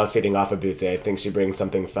other. And I love feeding off of Bootsy. I think she brings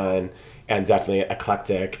something fun and definitely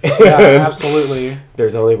eclectic. Yeah, absolutely.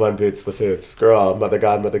 There's only one Boots Lafoots. Girl, Mother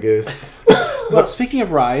God, Mother Goose. Well, speaking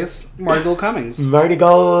of Rise, Marty Gold Cummings. Marty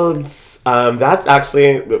Golds. That's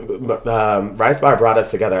actually, Rise Bar brought us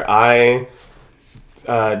together. I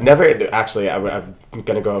never, actually, I'm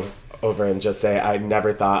going to go over and just say I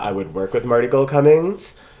never thought I would work with Marty Gold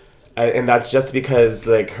Cummings. And that's just because,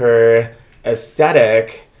 like, her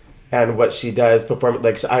aesthetic and what she does perform,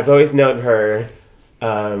 like, I've always known her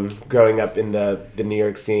growing up in the New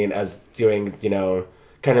York scene as doing,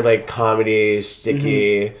 kind of like comedy,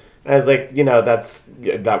 shticky. I was like,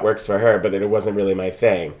 that works for her, but it wasn't really my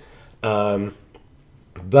thing.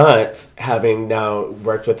 But having now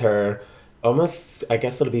worked with her almost, I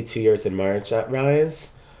guess it'll be 2 years in March at Rise,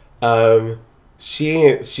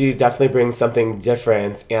 she definitely brings something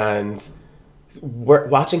different, and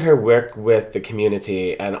watching her work with the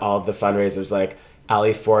community and all the fundraisers like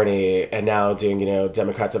Ali Forney, and now doing,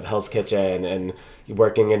 Democrats of Hell's Kitchen and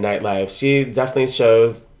working in nightlife, she definitely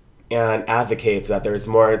shows and advocates that there's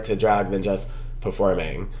more to drag than just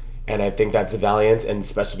performing. And I think that's valiant, and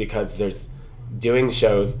especially because doing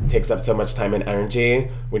shows takes up so much time and energy.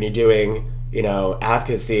 When you're doing,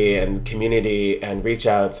 advocacy and community and reach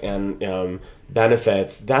outs and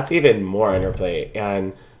benefits, that's even more on her plate.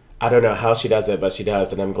 And I don't know how she does it, but she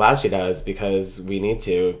does, and I'm glad she does, because we need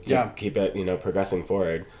to keep it, progressing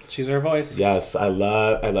forward. She's our voice. Yes, I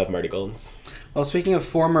love Marty Golds. Well, speaking of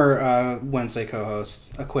former Wednesday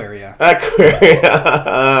co-host, Aquaria.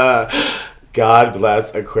 God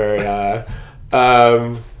bless Aquaria.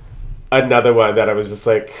 Another one that I was just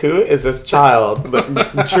like, who is this child?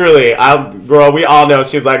 Truly, girl, we all know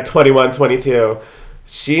she's like 21, 22.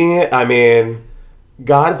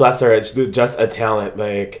 God bless her. It's just a talent.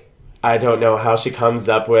 Like, I don't know how she comes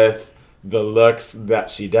up with the looks that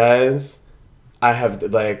she does. I have,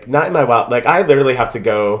 like, not in my wild, like, I literally have to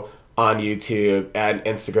go on YouTube and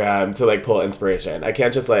Instagram to, like, pull inspiration. I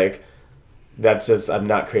can't just, like, I'm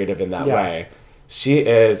not creative in that way. She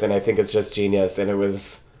is, and I think it's just genius. And it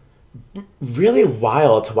was really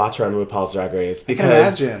wild to watch her on RuPaul's Drag Race,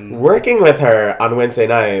 because working with her on Wednesday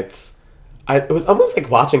nights, it was almost like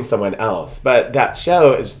watching someone else. But that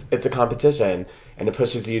show, it's a competition, and it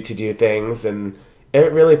pushes you to do things, and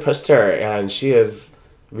it really pushed her, and she is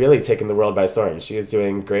really taking the world by storm. She is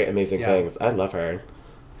doing great, amazing things. I love her.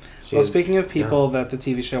 Speaking of people that the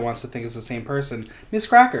TV show wants to think is the same person, Miss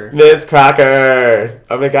Cracker. Miss Cracker!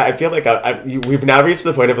 Oh my God, I feel like we've now reached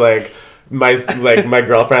the point of, like, my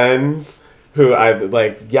girlfriends who I,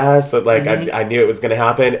 like, yes, like, I knew it was going to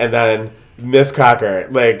happen, and then Miss Cracker,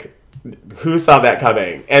 like, who saw that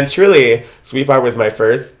coming? And truly, Sweet Bar was my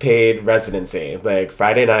first paid residency, like,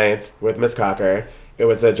 Friday nights with Miss Cracker. It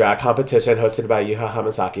was a drag competition hosted by Yuha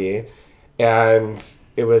Hamasaki, and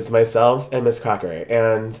it was myself and Miss Cracker,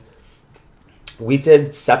 and we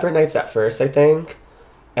did separate nights at first, I think,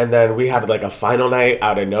 and then we had, like, a final night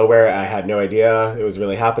out of nowhere. I had no idea it was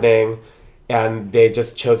really happening, and they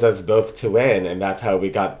just chose us both to win, and that's how we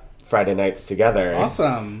got Friday nights together.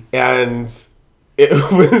 Awesome. And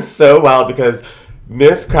it was so wild, because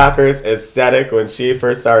Miss Cracker's aesthetic when she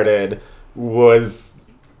first started was,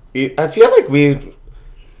 I feel like we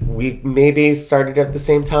maybe started at the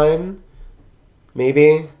same time,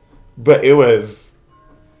 maybe, but it was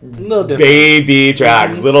little different. Baby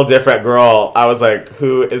drags, little different, girl. I was like,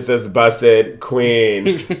 who is this busted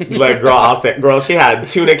queen? Like, girl, she had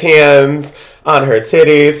tuna cans on her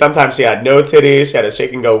titties. Sometimes she had no titties. She had a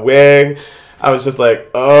shake and go wig. I was just like,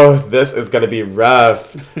 oh, this is going to be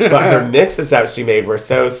rough. But her mixes that she made were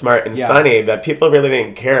so smart and funny that people really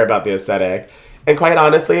didn't care about the aesthetic. And quite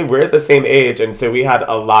honestly, we're the same age, and so we had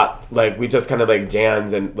a lot, like, we just kind of, like,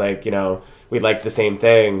 jammed, and, like, we liked the same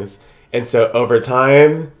things. And so over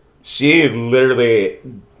time, she literally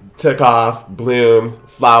took off, bloomed,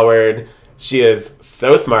 flowered. She is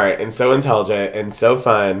so smart and so intelligent and so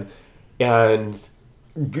fun. And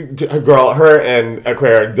girl, her and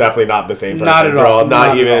Aquaria are definitely not the same person. Not at all.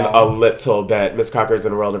 Not even a little bit. Miss Crocker's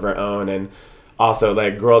in a world of her own. And also,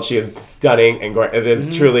 like, girl, she is stunning and gorgeous. It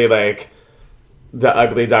is truly, like, the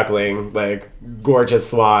ugly duckling, like gorgeous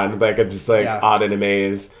swan, like I'm just like awed and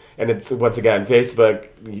amazed. And it's, once again, Facebook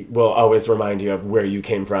will always remind you of where you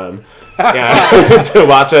came from. And to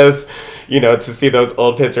watch us, to see those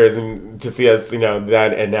old pictures and to see us,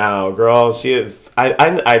 then and now. Girl, she is,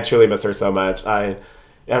 I truly miss her so much.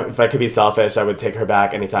 If I could be selfish, I would take her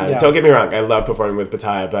back anytime. Yeah. Don't get me wrong, I love performing with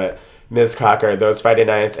Pitaya, but Ms. Crocker, those Friday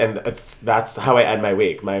nights, and that's how I end my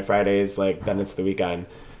week. My Fridays, then it's the weekend.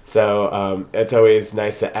 So it's always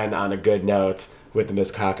nice to end on a good note with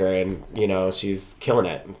Ms. Crocker, and, she's killing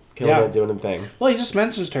it, doing her thing. Well, you just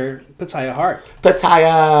mentioned her, Pitaya Hart.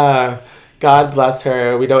 Pitaya! God bless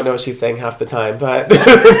her. We don't know what she's saying half the time, but...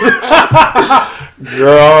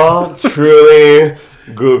 Girl, truly,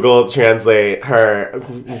 Google Translate her.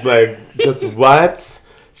 Just what?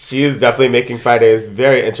 She's definitely making Fridays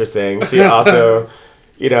very interesting. She also,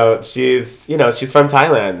 she's from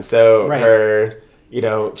Thailand, so her...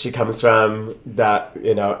 she comes from that,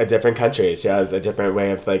 a different country. She has a different way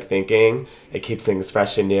of, thinking. It keeps things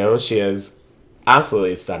fresh and new. She is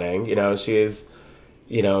absolutely stunning. She's,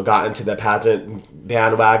 got into the pageant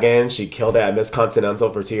bandwagon. She killed it at Miss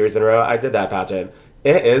Continental for 2 years in a row. I did that pageant.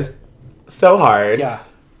 It is so hard. Yeah.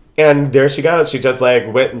 And there she goes. She just,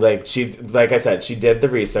 went, like I said, she did the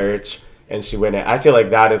research, and she went it. I feel like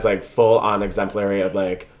that is, full-on exemplary of,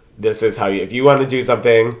 this is how you, if you want to do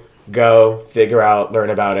something... Go, figure out,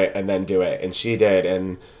 learn about it, and then do it. And she did.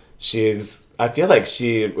 And I feel like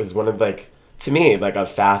she was one of, to me, a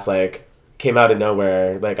fast, came out of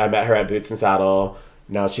nowhere. I met her at Boots and Saddle.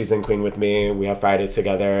 Now she's in Queen with me. We have Fridays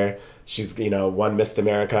together. She's, won Miss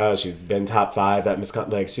America. She's been top 5 at Miss,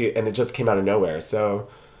 and it just came out of nowhere. So,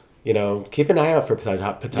 keep an eye out for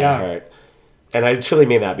Pitaya Hart. And I truly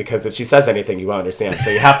mean that, because if she says anything, you won't understand.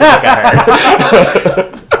 So you have to look at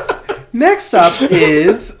her. Next up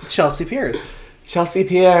is Chelsea Piers. Chelsea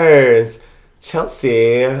Piers.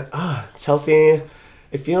 Chelsea, I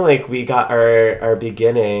feel like we got our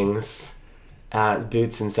beginnings at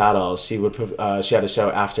Boots and Saddle. She had a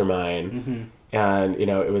show after mine. Mm-hmm. And,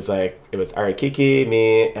 it was Ari Kiki,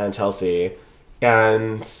 me, and Chelsea.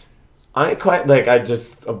 And I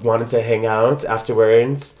just wanted to hang out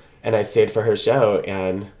afterwards, and I stayed for her show,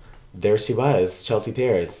 and there she was, Chelsea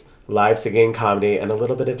Piers. Live singing, comedy, and a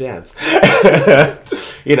little bit of dance.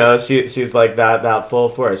 She's like that full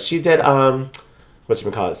force. She did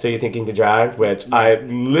whatchamacallit, So You Think You Can Drag, which I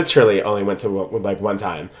literally only went to one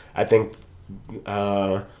time. I think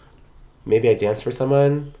maybe I danced for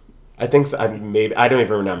someone. I think so, I don't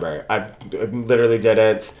even remember. I literally did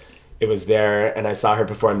it. It was there, and I saw her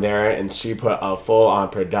perform there, and she put a full on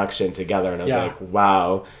production together, and I was like,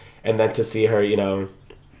 wow. And then to see her,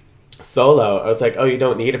 solo, I was like, oh, you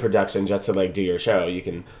don't need a production just to do your show. You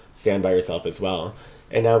can stand by yourself as well.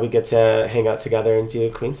 And now we get to hang out together and do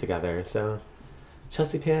Queen together. So,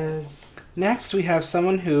 Chelsea Piers. Next, we have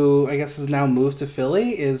someone who I guess has now moved to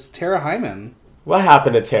Philly, is Tara Hyman. What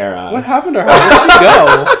happened to Tara? What happened to her? Where did she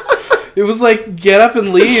go? It was get up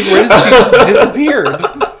and leave. Where did she just disappeared?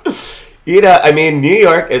 New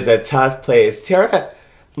York is a tough place. Tara...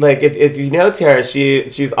 if you know Tara,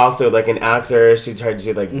 she's also, an actor. She tried to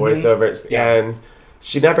do, voiceovers. Yeah. And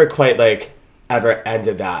she never quite, ever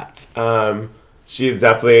ended that. She's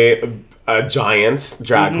definitely a giant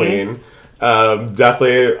drag queen.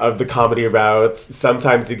 Definitely of the comedy route.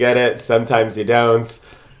 Sometimes you get it. Sometimes you don't.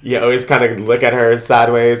 You always kind of look at her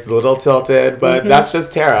sideways, a little tilted. But that's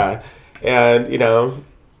just Tara. And,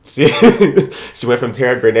 she she went from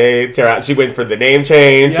Tara Grenade. She went for the name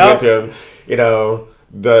change. Yep. She went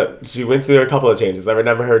from, she went through a couple of changes. I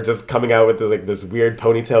remember her just coming out with this weird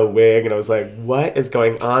ponytail wig, and I was like, what is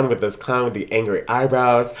going on with this clown with the angry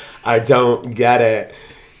eyebrows? I don't get it.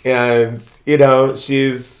 And,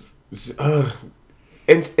 she's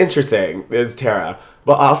interesting is Tara.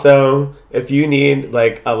 But also, if you need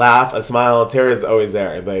a laugh, a smile, Tara's always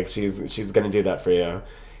there. She's gonna do that for you.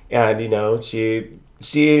 And, she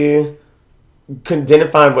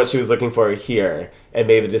didn't find what she was looking for here, and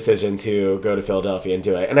made the decision to go to Philadelphia and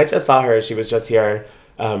do it. And I just saw her. She was just here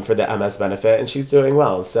for the MS benefit, and she's doing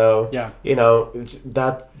well. So,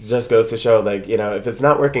 that just goes to show, if it's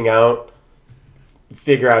not working out,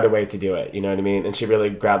 figure out a way to do it. You know what I mean? And she really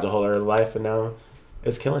grabbed a hold of her life, and now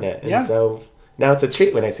is killing it. And so now it's a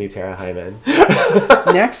treat when I see Tara Hyman.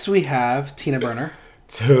 Next, we have Tina Burner.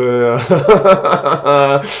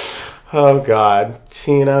 Oh, God.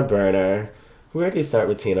 Tina Burner. Where do you start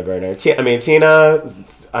with Tina Burner?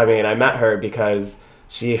 I met her because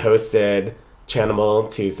she hosted Chanimal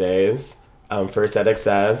Tuesdays, first at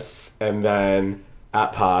Excess, and then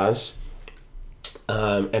at Posh.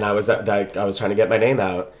 And I was trying to get my name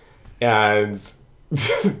out. And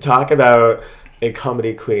talk about a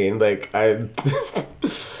comedy queen. Like I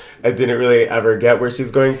I didn't really ever get where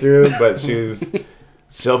she's going through, but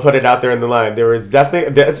she'll put it out there in the line. There was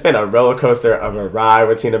definitely, it's been a roller coaster of a ride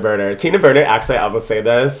with Tina Burner. Tina Burner, actually, I will say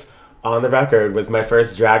this on the record, was my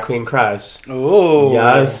first drag queen crush. Oh.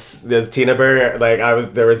 Yes, this Tina Burner,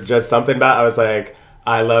 like there was just something about, I was like,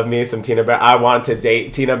 I love me some Tina Burner. I want to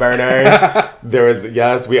date Tina Burner. There was,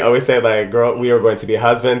 yes, we always say like, girl, we were going to be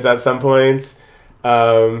husbands at some point.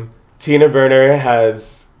 Tina Burner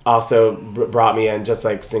has also brought me in, just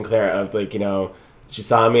like Sinclair, of like, you know, she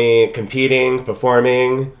saw me competing,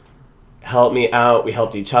 performing, helped me out. We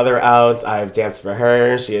helped each other out. I've danced for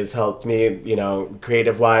her. She has helped me, you know,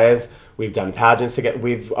 creative-wise. We've done pageants together.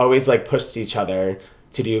 We've always, like, pushed each other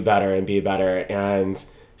to do better and be better. And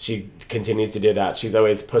she continues to do that. She's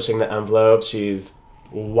always pushing the envelope. She's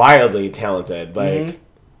wildly talented. Like,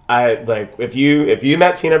 if you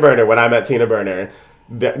met Tina Burner when I met Tina Burner,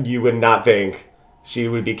 that you would not think she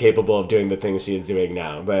would be capable of doing the things she is doing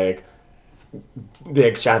now. Like, the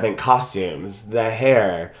extravagant costumes, the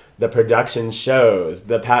hair, the production shows,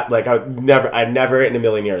 I never in a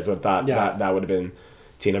million years would thought that would have been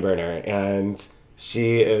Tina Burner. And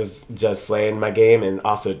she is just slaying my game and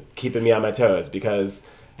also keeping me on my toes, because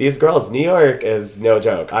these girls, New York is no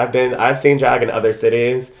joke. I've seen drag in other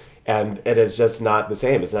cities, and it is just not the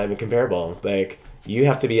same. It's not even comparable. Like, you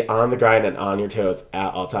have to be on the grind and on your toes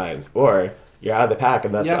at all times, or you're out of the pack,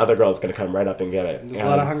 and that's the other girl's going to come right up and get it. There's a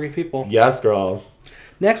lot of hungry people. Yes, girl.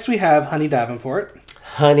 Next, we have Honey Davenport.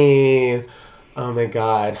 Honey. Oh, my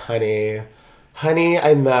God. Honey. Honey,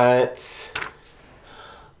 I met...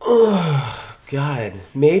 Oh, God.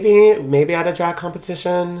 Maybe at a drag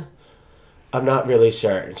competition. I'm not really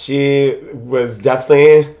sure. She was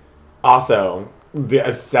definitely also... The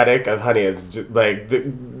aesthetic of Honey is just, like,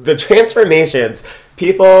 the transformations.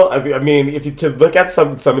 People, I mean, if you to look at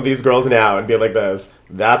some of these girls now and be like this,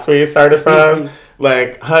 that's where you started from.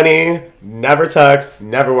 Like, Honey never tucked,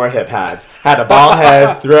 never wore hip hats, had a bald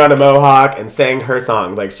head, threw on a mohawk, and sang her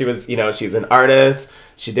song. Like, she was, you know, she's an artist.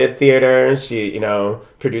 She did theater. She, you know,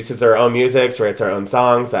 produces her own music. She writes her own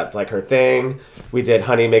songs. That's like her thing. We did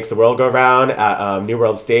Honey Makes the World Go Round at New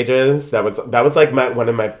World Stages. That was like one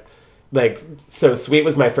of my, like, so Sweet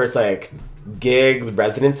was my first like gig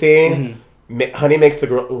residency. Honey Makes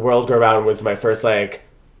the World Go Round was my first like,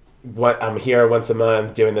 what, I'm here once a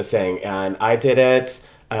month doing this thing, and I did it.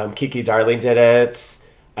 Kiki Darling did it.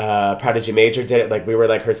 Prodigy Major did it. Like, we were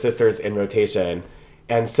like her sisters in rotation,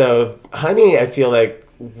 and so Honey, I feel like,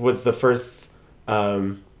 was the first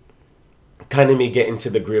kind of me get into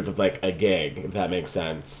the groove of like a gig, if that makes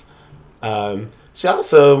sense. She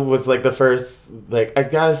also was like the first, like, I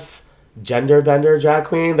guess, gender bender drag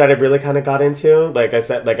queen that I really kind of got into. Like I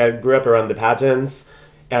said, like, I grew up around the pageants,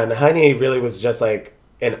 and Honey really was just like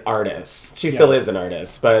an artist. She still is an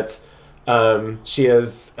artist, but she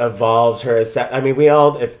has evolved her I mean, we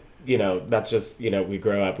all, if you know, that's just, you know, we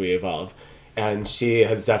grow up, we evolve, and she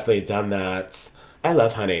has definitely done that. I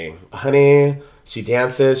love Honey. Honey, she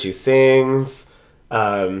dances, she sings,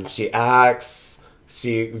 she acts.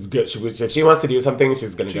 She's good. If she wants to do something,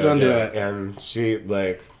 she's gonna go do it. And she,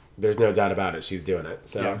 like, there's no doubt about it. She's doing it.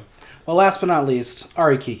 So, well, last but not least,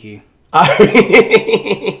 Ari Kiki. Did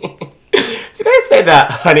I say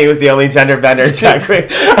that Honey was the only gender bender drag queen?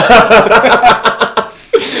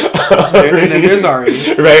 And then there's Ari.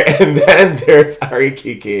 Right, and then there's Ari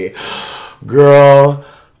Kiki. Girl.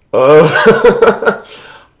 Oh.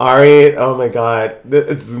 Ari, oh my God.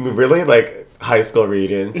 It's really like high school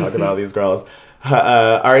reunion, talking about all these girls.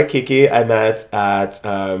 Ari Kiki, I met at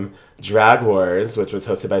Drag Wars, which was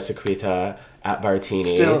hosted by Shaquita at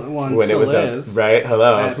Bartini. When it was right?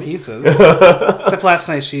 Hello. At Pieces. Except last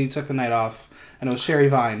night she took the night off, and it was Sherry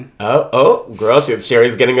Vine. Oh, girl,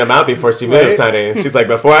 Sherry's getting them out before she moves, honey. She's like,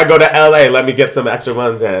 before I go to LA, let me get some extra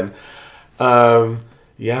ones in.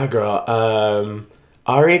 Yeah, girl.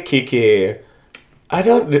 Ari Kiki, I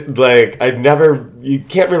don't, like, you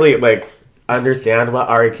can't really, like, understand what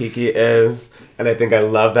Ari Kiki is, and I think I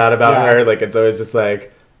love that about her. Like, it's always just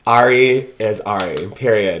like, Ari is Ari,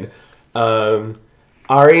 period.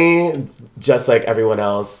 Ari, just like everyone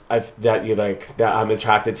else that I'm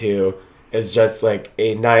attracted to, is just like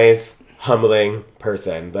a nice, humbling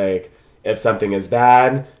person. Like, if something is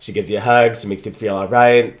bad, she gives you a hug, she makes you feel all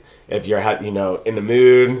right. If you're, you know, in the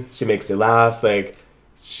mood, she makes you laugh. Like,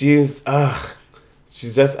 she's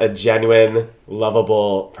just a genuine,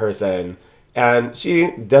 lovable person. And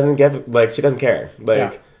she doesn't care.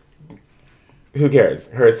 Like, who cares?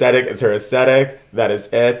 Her aesthetic is her aesthetic. That is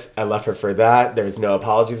it. I love her for that. There's no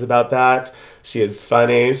apologies about that. She is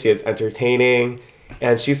funny. She is entertaining.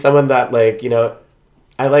 And she's someone that, like, you know,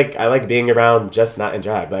 I like being around just not in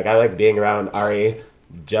drag. Like I like being around Ari,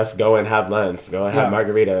 just go and have lunch, go and have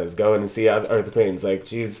margaritas, go and see other queens. Like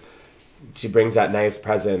she brings that nice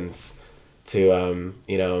presence to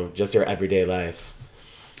just your everyday life.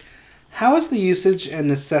 How has the usage and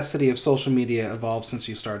necessity of social media evolved since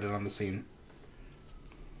you started on the scene?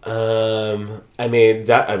 I mean,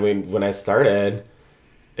 when I started,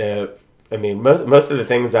 most of the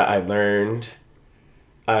things that I learned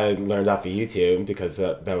off of YouTube because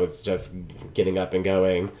that was just getting up and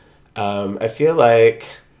going. I feel like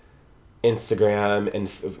Instagram and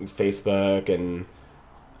Facebook, and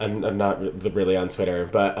I'm not really on Twitter,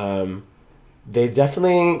 but they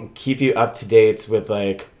definitely keep you up to date with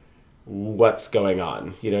like what's going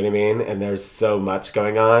on. You know what I mean? And there's so much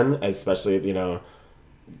going on, especially, I'm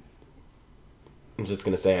just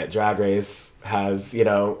gonna say it. Drag Race has,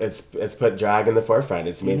 it's put drag in the forefront.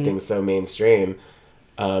 It's made things so mainstream.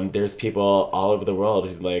 There's people all over the world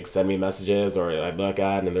who like send me messages or I look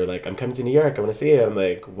at and they're like, I'm coming to New York, I want to see you. I'm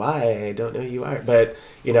like, why? I don't know who you are. But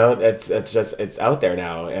it's out there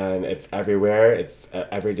now and it's everywhere. It's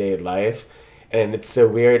everyday life, and it's so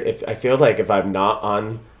weird. If I feel like if I'm not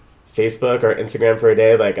on Facebook or Instagram for a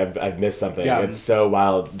day, like I've missed something. Yeah. It's so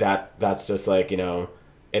wild that's just like an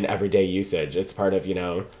everyday usage. It's part of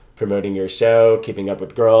promoting your show, keeping up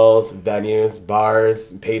with girls, venues,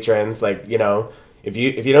 bars, patrons. Like if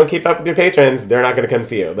you don't keep up with your patrons, they're not going to come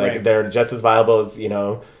see you. Like they're just as viable as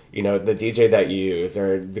the DJ that you use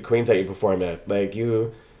or the queens that you perform with. Like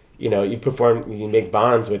you make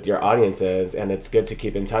bonds with your audiences, and it's good to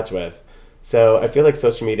keep in touch with. So I feel like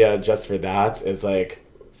social media just for that is like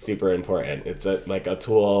super important. It's a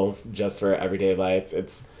tool just for everyday life.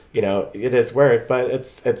 It's it is work, but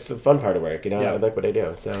it's a fun part of work. I like what I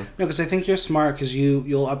do. So no, because I think you're smart because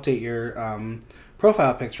you'll update your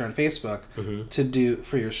profile picture on Facebook to do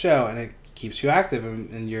for your show, and it keeps you active,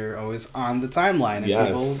 and you're always on the timeline, and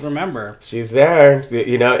people remember. She's there.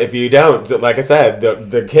 If you don't, like I said,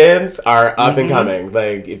 the kids are up and coming.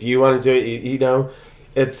 Like if you want to do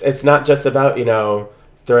it, it's not just about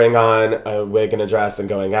throwing on a wig and a dress and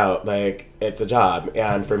going out. Like it's a job,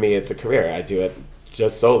 and for me, it's a career. I do it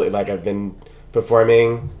just solely. Like I've been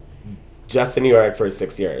performing just in New York for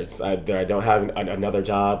 6 years. I don't have another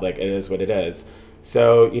job. Like it is what it is.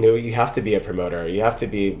 So, you have to be a promoter. You have to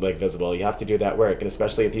be like visible. You have to do that work. And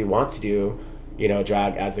especially if you want to do,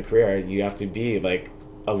 drag as a career, you have to be like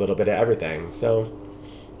a little bit of everything. So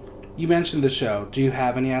you mentioned the show. Do you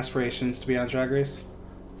have any aspirations to be on Drag Race?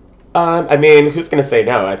 Who's going to say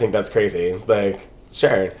no? I think that's crazy. Like,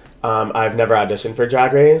 sure. I've never auditioned for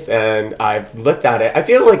Drag Race, and I've looked at it. I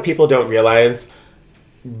feel like people don't realize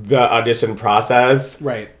the audition process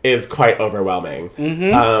is quite overwhelming.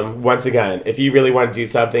 Once again, if you really want to do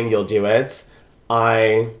something, you'll do it.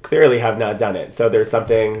 I clearly have not done it. So there's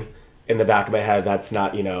something in the back of my head that's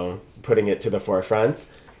not, putting it to the forefront.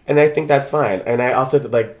 And I think that's fine. And I also,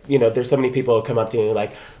 there's so many people who come up to me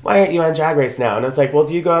like, why aren't you on Drag Race now? And it's like, well,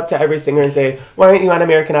 do you go up to every singer and say, why aren't you on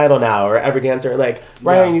American Idol now? Or every dancer, like,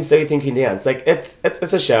 why aren't you So You Think You Can Dance? Like, it's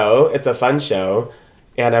a show. It's a fun show.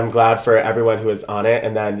 And I'm glad for everyone who is on it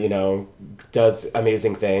and then, does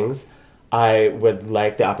amazing things. I would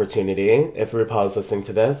like the opportunity, if RuPaul is listening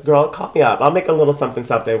to this, girl, call me up. I'll make a little something,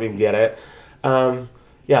 we can get it.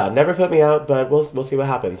 Never put me out, but we'll see what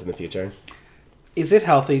happens in the future. Is it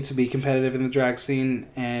healthy to be competitive in the drag scene?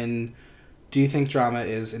 And do you think drama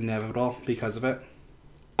is inevitable because of it?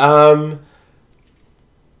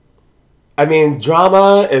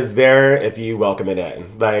 Drama is there if you welcome it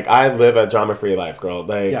in. Like, I live a drama-free life, girl.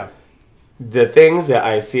 Like, the things that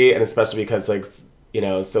I see, and especially because,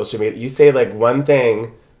 social media, you say, one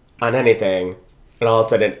thing on anything, and all of a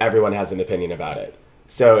sudden, everyone has an opinion about it.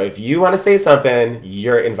 So if you want to say something,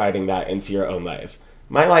 you're inviting that into your own life.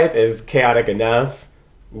 My life is chaotic enough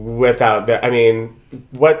without that.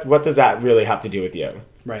 What does that really have to do with you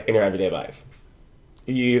in your everyday life?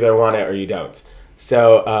 You either want it or you don't.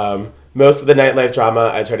 So, most of the nightlife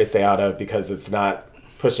drama I try to stay out of because it's not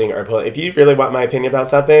pushing or pulling. If you really want my opinion about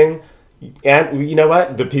something, and you know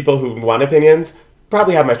what? The people who want opinions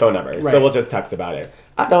probably have my phone number, so we'll just text about it.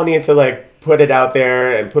 I don't need to, put it out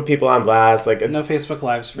there and put people on blast. No Facebook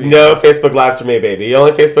Lives for you. No Facebook Lives for me, baby. The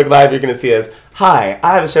only Facebook Live you're going to see is, hi,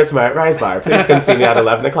 I have a show tomorrow at Rise Bar. Please come see me at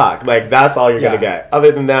 11 o'clock. That's all you're going to get.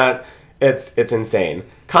 Other than that, it's insane.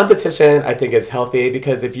 Competition, I think, is healthy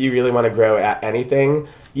because if you really want to grow at anything,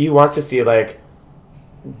 you want to see, the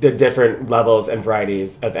different levels and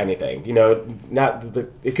varieties of anything.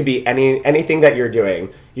 It could be anything that you're doing.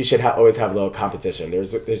 You should always have a little competition. There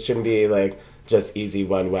shouldn't be, just easy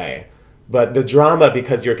one way. But the drama,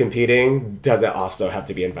 because you're competing, doesn't also have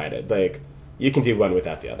to be invited. you can do one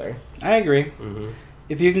without the other. I agree.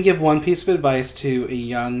 If you can give one piece of advice to a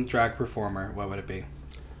young drag performer, what would it be?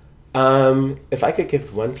 If I could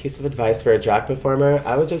give one piece of advice for a drag performer,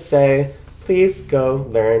 I would just say, please go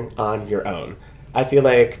learn on your own. I feel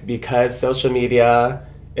like because social media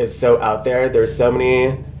is so out there, there's so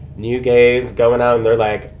many new gays going out and they're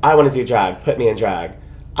like, I want to do drag, put me in drag.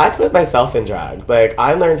 I put myself in drag. Like,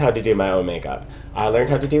 I learned how to do my own makeup. I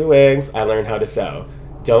learned how to do wigs. I learned how to sew.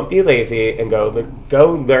 Don't be lazy and go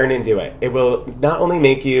learn and do it. It will not only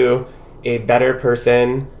make you a better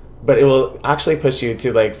person, but it will actually push you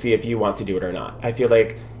to like see if you want to do it or not. I feel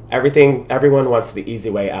like everyone wants the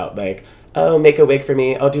easy way out. Like, oh, make a wig for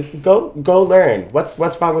me. I'll just go learn. What's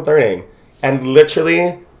wrong with learning? And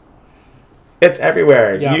literally, it's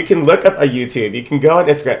everywhere. Yeah. You can look up a YouTube. You can go on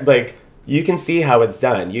Instagram. Like, you can see how it's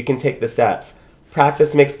done. You can take the steps.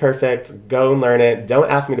 Practice makes perfect. Go and learn it. Don't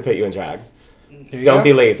ask me to put you in drag. Don't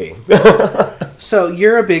be lazy. So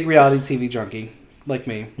you're a big reality TV junkie, like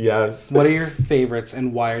me. Yes. What are your favorites,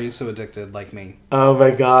 and why are you so addicted, like me? Oh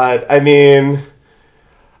my god. I mean,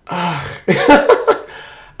 I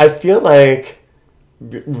feel like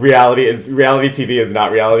reality TV is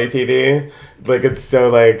not reality TV. Like, it's so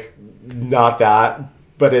like not that,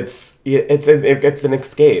 but it's an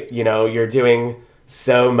escape. You know, you're doing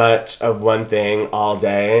so much of one thing all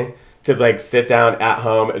day. To like sit down at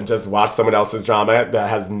home and just watch someone else's drama that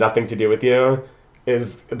has nothing to do with you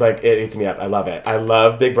is like, it eats me up. I love it. I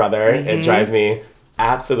love Big Brother. It drives me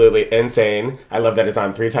absolutely insane. I love that it's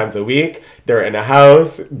on 3 times a week. They're in a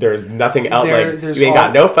house. There's nothing else. You ain't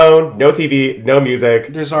got no phone, no TV, no music.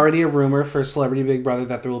 There's already a rumor for Celebrity Big Brother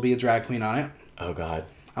that there will be a drag queen on it. Oh God.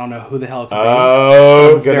 I don't know who the hell it could be.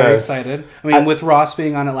 Oh, I'm very excited. I mean, with Ross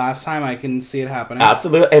being on it last time, I can see it happening.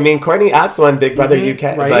 Absolutely. I mean, Courtney Axe won Big Brother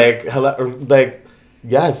UK. Right? Like, hello, like,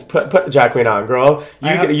 yes, put the drag queen on, girl.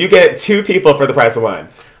 You get 2 people for the price of 1.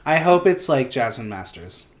 I hope it's like Jasmine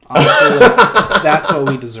Masters. Honestly, like, that's what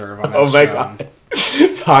we deserve on that show. Oh my God.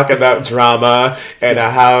 Talk about drama in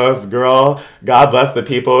a house, girl. God bless the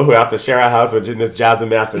people who have to share a house with Miss Jasmine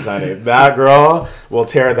Masters, honey. That girl will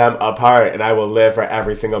tear them apart, and I will live for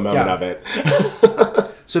every single moment of it.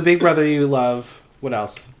 So Big Brother you love. What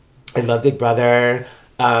else? I love Big Brother.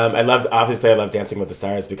 I love Dancing with the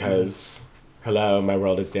Stars because, hello, my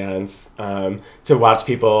world is dance. To watch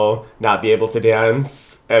people not be able to dance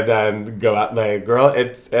and then go out, like, girl,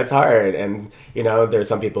 it's hard. And, you know, there's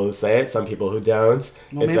some people who say it, some people who don't.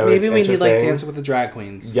 Well, maybe we need, like, Dancing with the Drag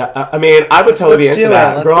Queens. Yeah, I mean, I would totally be into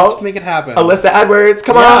that, girl. Let's make it happen. Alyssa Edwards,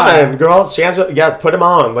 come on, girl. Shangela, yes, put them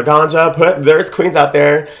on. Laganja, there's queens out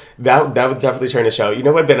there. That would definitely turn a show. You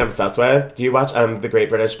know what I've been obsessed with? Do you watch The Great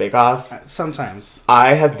British Bake Off? Sometimes.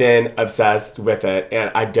 I have been obsessed with it,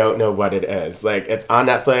 and I don't know what it is. Like, it's on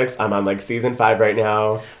Netflix. I'm on, like, season 5 right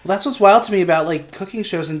now. Well, that's what's wild to me about, like, cooking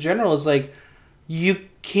shows in general is, like, you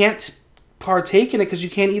can't partake in it because you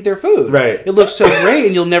can't eat their food. Right. It looks so great,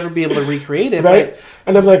 and you'll never be able to recreate it. Right.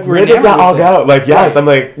 And I'm like, where does that all go? Like, yes, right. I'm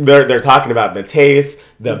like, they're talking about the taste,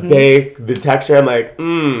 the bake, the texture. I'm like,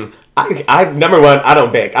 I number one, I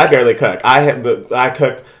don't bake. I barely cook. I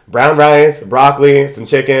cook brown rice, broccoli, some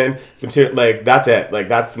chicken, like, that's it. Like,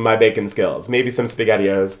 that's my baking skills. Maybe some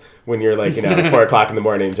SpaghettiOs when you're like, 4 o'clock in the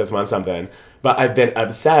morning, just want something. But I've been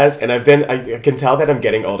obsessed, and I can tell that I'm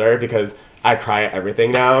getting older because I cry at everything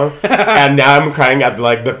now. And now I'm crying at,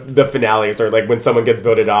 like, the finales, or, like, when someone gets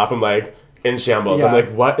voted off, I'm, like, in shambles. Yeah. I'm like,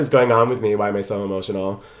 what is going on with me? Why am I so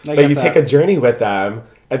emotional? But you take a journey with them,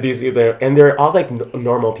 and they're all, like,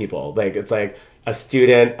 normal people. Like, it's, like, a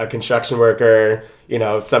student, a construction worker,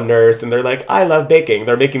 some nurse, and they're like, I love baking.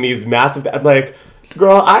 They're making these massive... I'm like,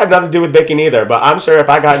 girl, I have nothing to do with baking either, but I'm sure if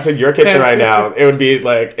I got into your kitchen right now, it would be,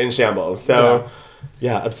 like, in shambles. So...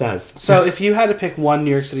 Yeah, obsessed. So if you had to pick one New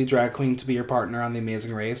York City drag queen to be your partner on The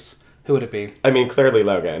Amazing Race, who would it be? I mean, clearly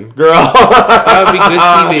Logan. Girl. That would be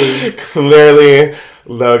good TV. Clearly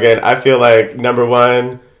Logan. I feel like, number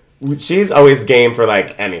one, she's always game for,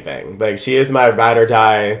 like, anything. Like, she is my ride or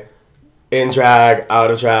die in drag, out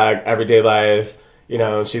of drag, everyday life.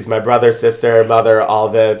 She's my brother, sister, mother, all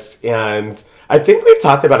of it. And... I think we've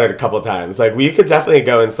talked about it a couple times. Like, we could definitely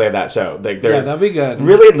go and slay that show. Like, there's that'd be good.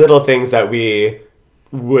 Really little things that we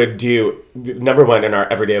would do, number one, in our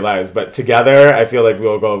everyday lives. But together, I feel like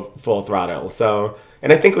we'll go full throttle. So,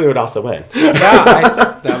 and I think we would also win.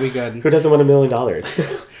 Yeah, that'd be good. Who doesn't want $1 million?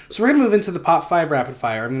 So we're going to move into the Pop 5 Rapid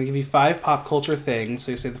Fire. I'm going to give you 5 pop culture things.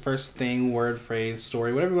 So you say the first thing, word, phrase,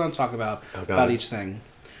 story, whatever you want to talk about each thing.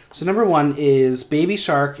 So number 1 is Baby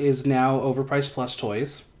Shark is now overpriced plus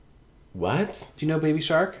toys. What? Do you know Baby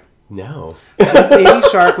Shark? No. Baby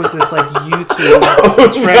Shark was this like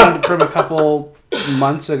YouTube trend from a couple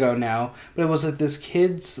months ago now, but it was like this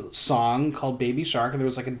kid's song called Baby Shark, and there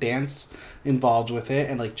was like a dance involved with it,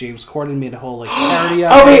 and like James Corden made a whole like parody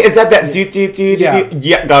of it. Oh wait, is that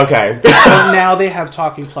yeah, okay. So now they have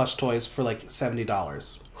talking plush toys for like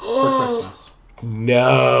 $70 for Christmas.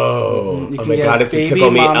 No. You Oh can my get god, it's a Baby Tickle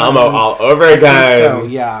Me Mama Elmo and- all over again. So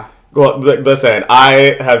yeah. Well, listen,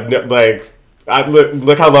 I have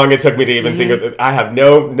look how long it took me to even think of it. I have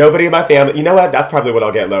nobody in my family. You know what? That's probably what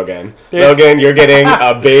I'll get Logan. Logan, you're getting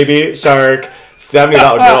a Baby Shark $70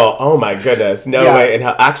 girl. Oh my goodness. No way. And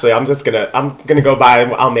actually, I'm gonna go buy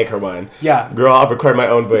and I'll make her one. Yeah. Girl, I'll record my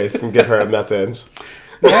own voice and give her a message.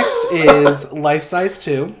 Next is Life Size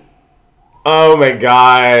 2. Oh my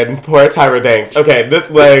god. Poor Tyra Banks. Okay, this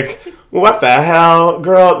like what the hell?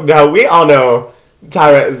 Girl, now we all know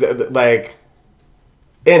Tyra is like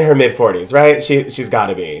in her mid-40s, right? She's got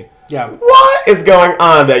to be. Yeah. What is going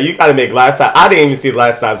on that you got to make Life Size? I didn't even see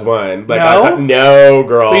Life Size 1. Like, No? No,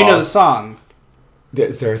 girl. But you know the song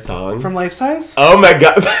Is there a song? from Life Size? Oh my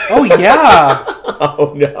god. Oh yeah.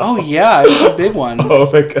 Oh no. Oh yeah, it's a big one.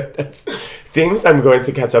 Oh my goodness. Things I'm going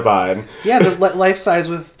to catch up on. Yeah, the Life Size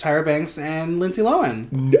with Tyra Banks and Lindsay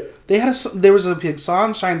Lohan. No. They had there was a big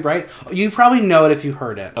song, Shine Bright. You probably know it if you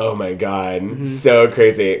heard it. Oh my god. So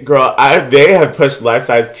crazy. Girl, they have pushed Life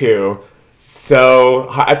Size 2 so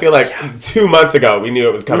I feel like 2 months ago we knew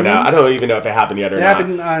it was coming out. I don't even know if it happened yet or It not.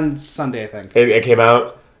 happened on Sunday, I think. It came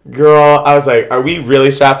out. Girl, I was like, are we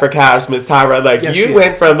really strapped for cash, Miss Tyra? Like, Yes, you she went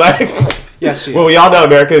is. from like... Yes, she Well, is. we all know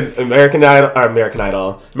American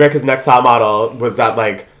Idol. America's Next Top Model was at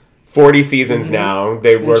like 40 seasons now.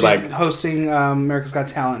 They And were she's like... hosting America's Got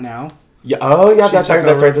Talent now. Yeah, oh, yeah, She that's took right,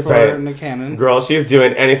 that's over right, that's for right. Nick Cannon. Girl, she's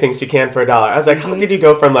doing anything she can for $1. I was like, how did you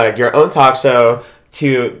go from like your own talk show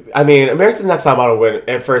to... I mean, America's Next Top Model, when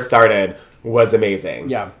it first started, was amazing.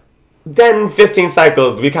 Yeah. Then 15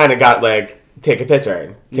 cycles, we kind of got like, take a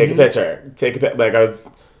picture, take a picture, take a picture. Like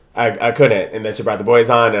I couldn't, and then she brought the boys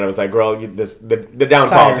on, and I was like, girl, the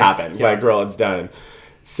downfalls happened. Yeah. Like, girl, it's done.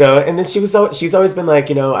 So, and then she's always been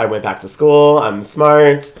like, I went back to school, I'm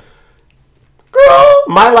smart. Girl,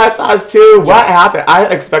 my Life Size 2, what happened? I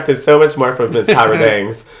expected so much more from Miss Tyra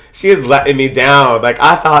Banks. She is letting me down. Like,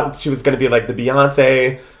 I thought she was going to be like the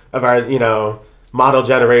Beyonce of our, model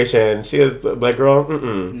generation. She is like, girl,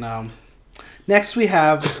 No. Next we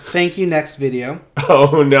have Thank You Next video.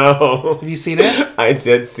 Oh, no. Have you seen it? I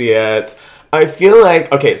did see it. I feel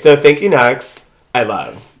like, okay, so Thank You Next, I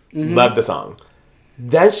love. Love the song.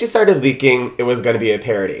 Then she started leaking it was going to be a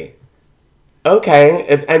parody.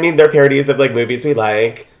 Okay, they're parodies of, like, movies we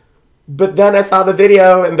like. But then I saw the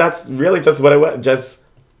video, and that's really just what it was. Just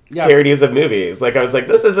parodies of movies. Like, I was like,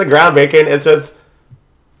 this isn't groundbreaking. It's just,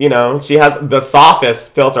 she has the softest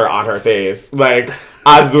filter on her face. Like,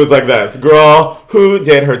 I was like this. Girl, who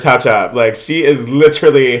did her touch-up? Like, she is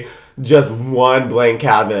literally just one blank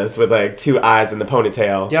canvas with, like, 2 eyes in the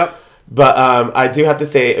ponytail. Yep. But I do have to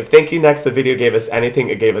say, if Thank You Next, the video gave us anything,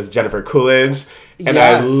 it gave us Jennifer Coolidge. And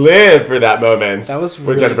I Yes. live for that moment. That was with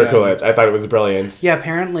really Jennifer good. Coolidge. I thought it was brilliant. Yeah,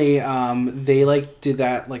 apparently they did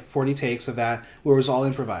that 40 takes of that where it was all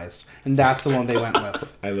improvised, and that's the one they went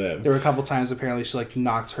with. I live. There were a couple times apparently she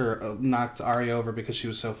knocked Ari over because she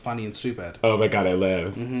was so funny and stupid. Oh my god, I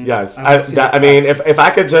live. Yes. I wanna see the If I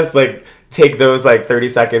could just take those 30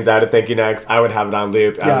 seconds out of Thank You Next, I would have it on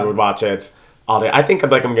loop and I would watch it all day. I think I'm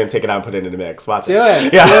gonna take it out and put it in a mix. Watch Do it.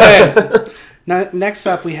 it. Yeah. Do it. Now, next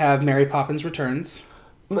up we have Mary Poppins Returns.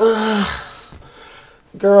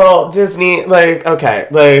 Girl, Disney, Mary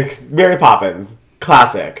Poppins,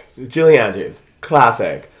 classic. Julie Andrews,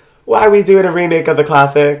 classic. Why are we doing a remake of the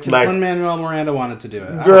classic? Because Lin-Manuel Miranda wanted to do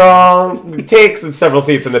it. Girl, takes several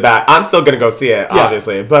seats in the back. I'm still gonna go see it,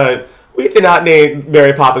 obviously, but we did not name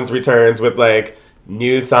Mary Poppins Returns with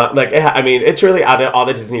new song. It truly, out of all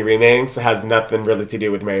the Disney remakes, has nothing really to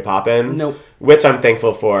do with Mary Poppins. Nope. Which I'm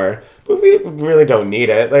thankful for, but we really don't need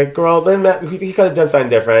it. Girl, he could have done something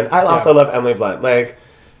different. I also love Emily Blunt.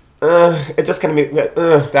 It just kind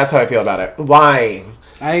of that's how I feel about it. Why?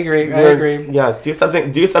 I agree. Yes, do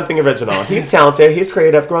something original. He's talented. He's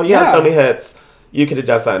creative. Girl, so many hits. You could have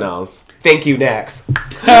done something else. Thank You Next.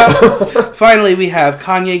 Finally, we have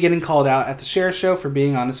Kanye getting called out at the Cher show for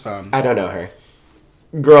being on his phone. I don't know her.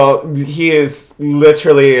 Girl, he is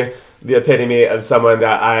literally the epitome of someone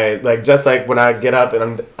that I just when I get up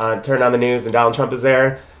and turn on the news and Donald Trump is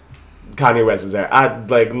there, Kanye West is there. I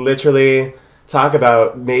literally talk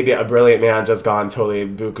about maybe a brilliant man just gone totally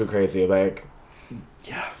buku crazy.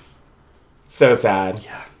 Yeah. So sad.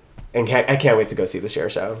 Yeah. And I can't wait to go see the Cher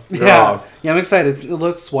show. Girl. Yeah, I'm excited. It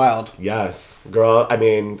looks wild. Yes, girl. I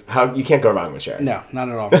mean, how you can't go wrong with Cher. No, not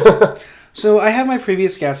at all. So I have my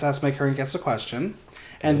previous guest ask my current guest a question.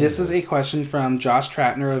 And this is a question from Josh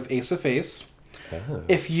Tratner of Ace of Face. Oh.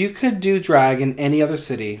 If you could do drag in any other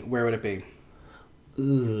city, where would it be?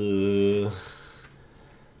 Ooh.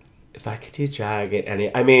 If I could do drag in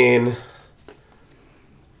any... I mean...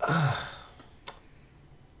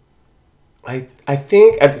 I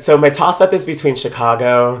think... So my toss-up is between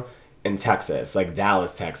Chicago and Texas. Like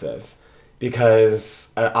Dallas, Texas. Because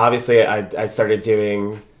obviously I started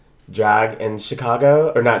doing drag in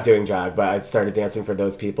Chicago. Or not doing drag, but I started dancing for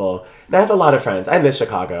those people. And I have a lot of friends. I miss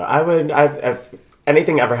Chicago. If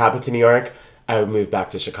anything ever happened to New York, I would move back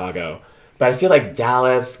to Chicago. But I feel like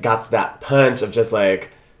Dallas got that punch of just like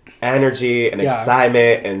energy and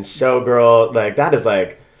excitement and showgirl. Like that is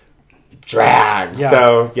like drag. Yeah.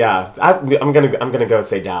 So yeah, I'm gonna go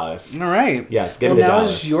say Dallas. All right. Yes, give me the Dallas.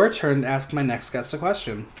 Now it's your turn to ask my next guest a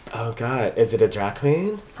question. Oh God, is it a drag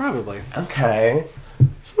queen? Probably. Okay.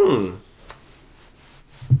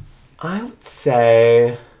 I would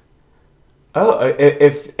say,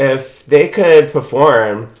 if they could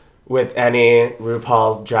perform with any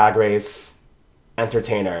RuPaul's Drag Race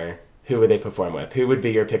entertainer, who would they perform with? Who would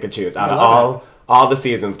be your pick and choose out of all the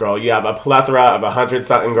seasons, girl? You have a plethora of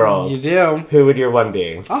 100-something girls. You do. Who would your one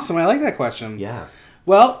be? Awesome. I like that question. Yeah.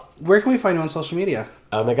 Well, where can we find you on social media?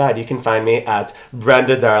 Oh my God, you can find me at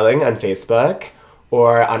Brenda Darling on Facebook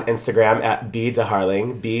or on Instagram at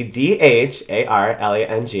bdarling,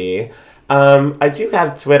 BDHARLANG. I do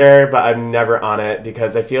have Twitter, but I'm never on it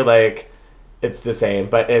because I feel like it's the same.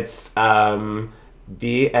 But it's BMG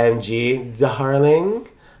Darling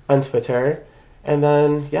on Twitter. And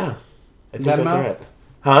then, yeah. I think Venmo? those are it.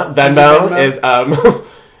 Huh? Venmo is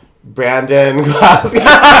Brandon Glass. you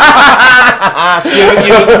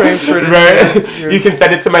transferred it. Right? You can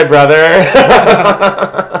send it to my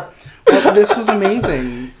brother. Well, this was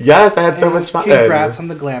amazing. Yes, I had so much fun. Congrats on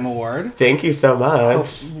the Glam Award. Thank you so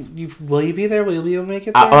much. Will you be there? Will you be able to make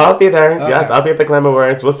it there? I'll be there. Okay. Yes, I'll be at the Glam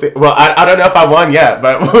Awards. We'll see. Well, I don't know if I won yet,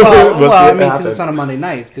 but we'll see I mean, because it's on a Monday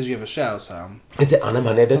night, because you have a show, so. Is it on a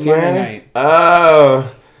Monday this year? Monday night.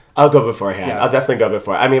 Oh. I'll go beforehand. Yeah. I'll definitely go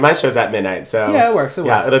before. I mean, my show's at midnight, so... Yeah, it works.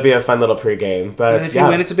 Yeah, it'll be a fun little pregame. But and if you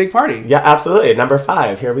win, it's a big party. Yeah, absolutely. Number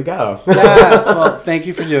 5. Here we go. Yes. Well, thank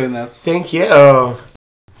you for doing this. Thank you.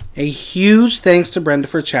 A huge thanks to Brenda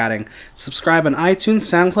for chatting. Subscribe on iTunes,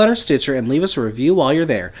 SoundCloud, or Stitcher, and leave us a review while you're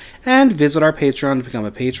there. And visit our Patreon to become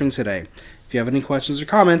a patron today. If you have any questions or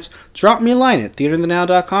comments, drop me a line at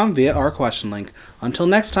theaterthenow.com via our question link. Until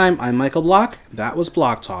next time, I'm Michael Block. That was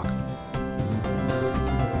Block Talk.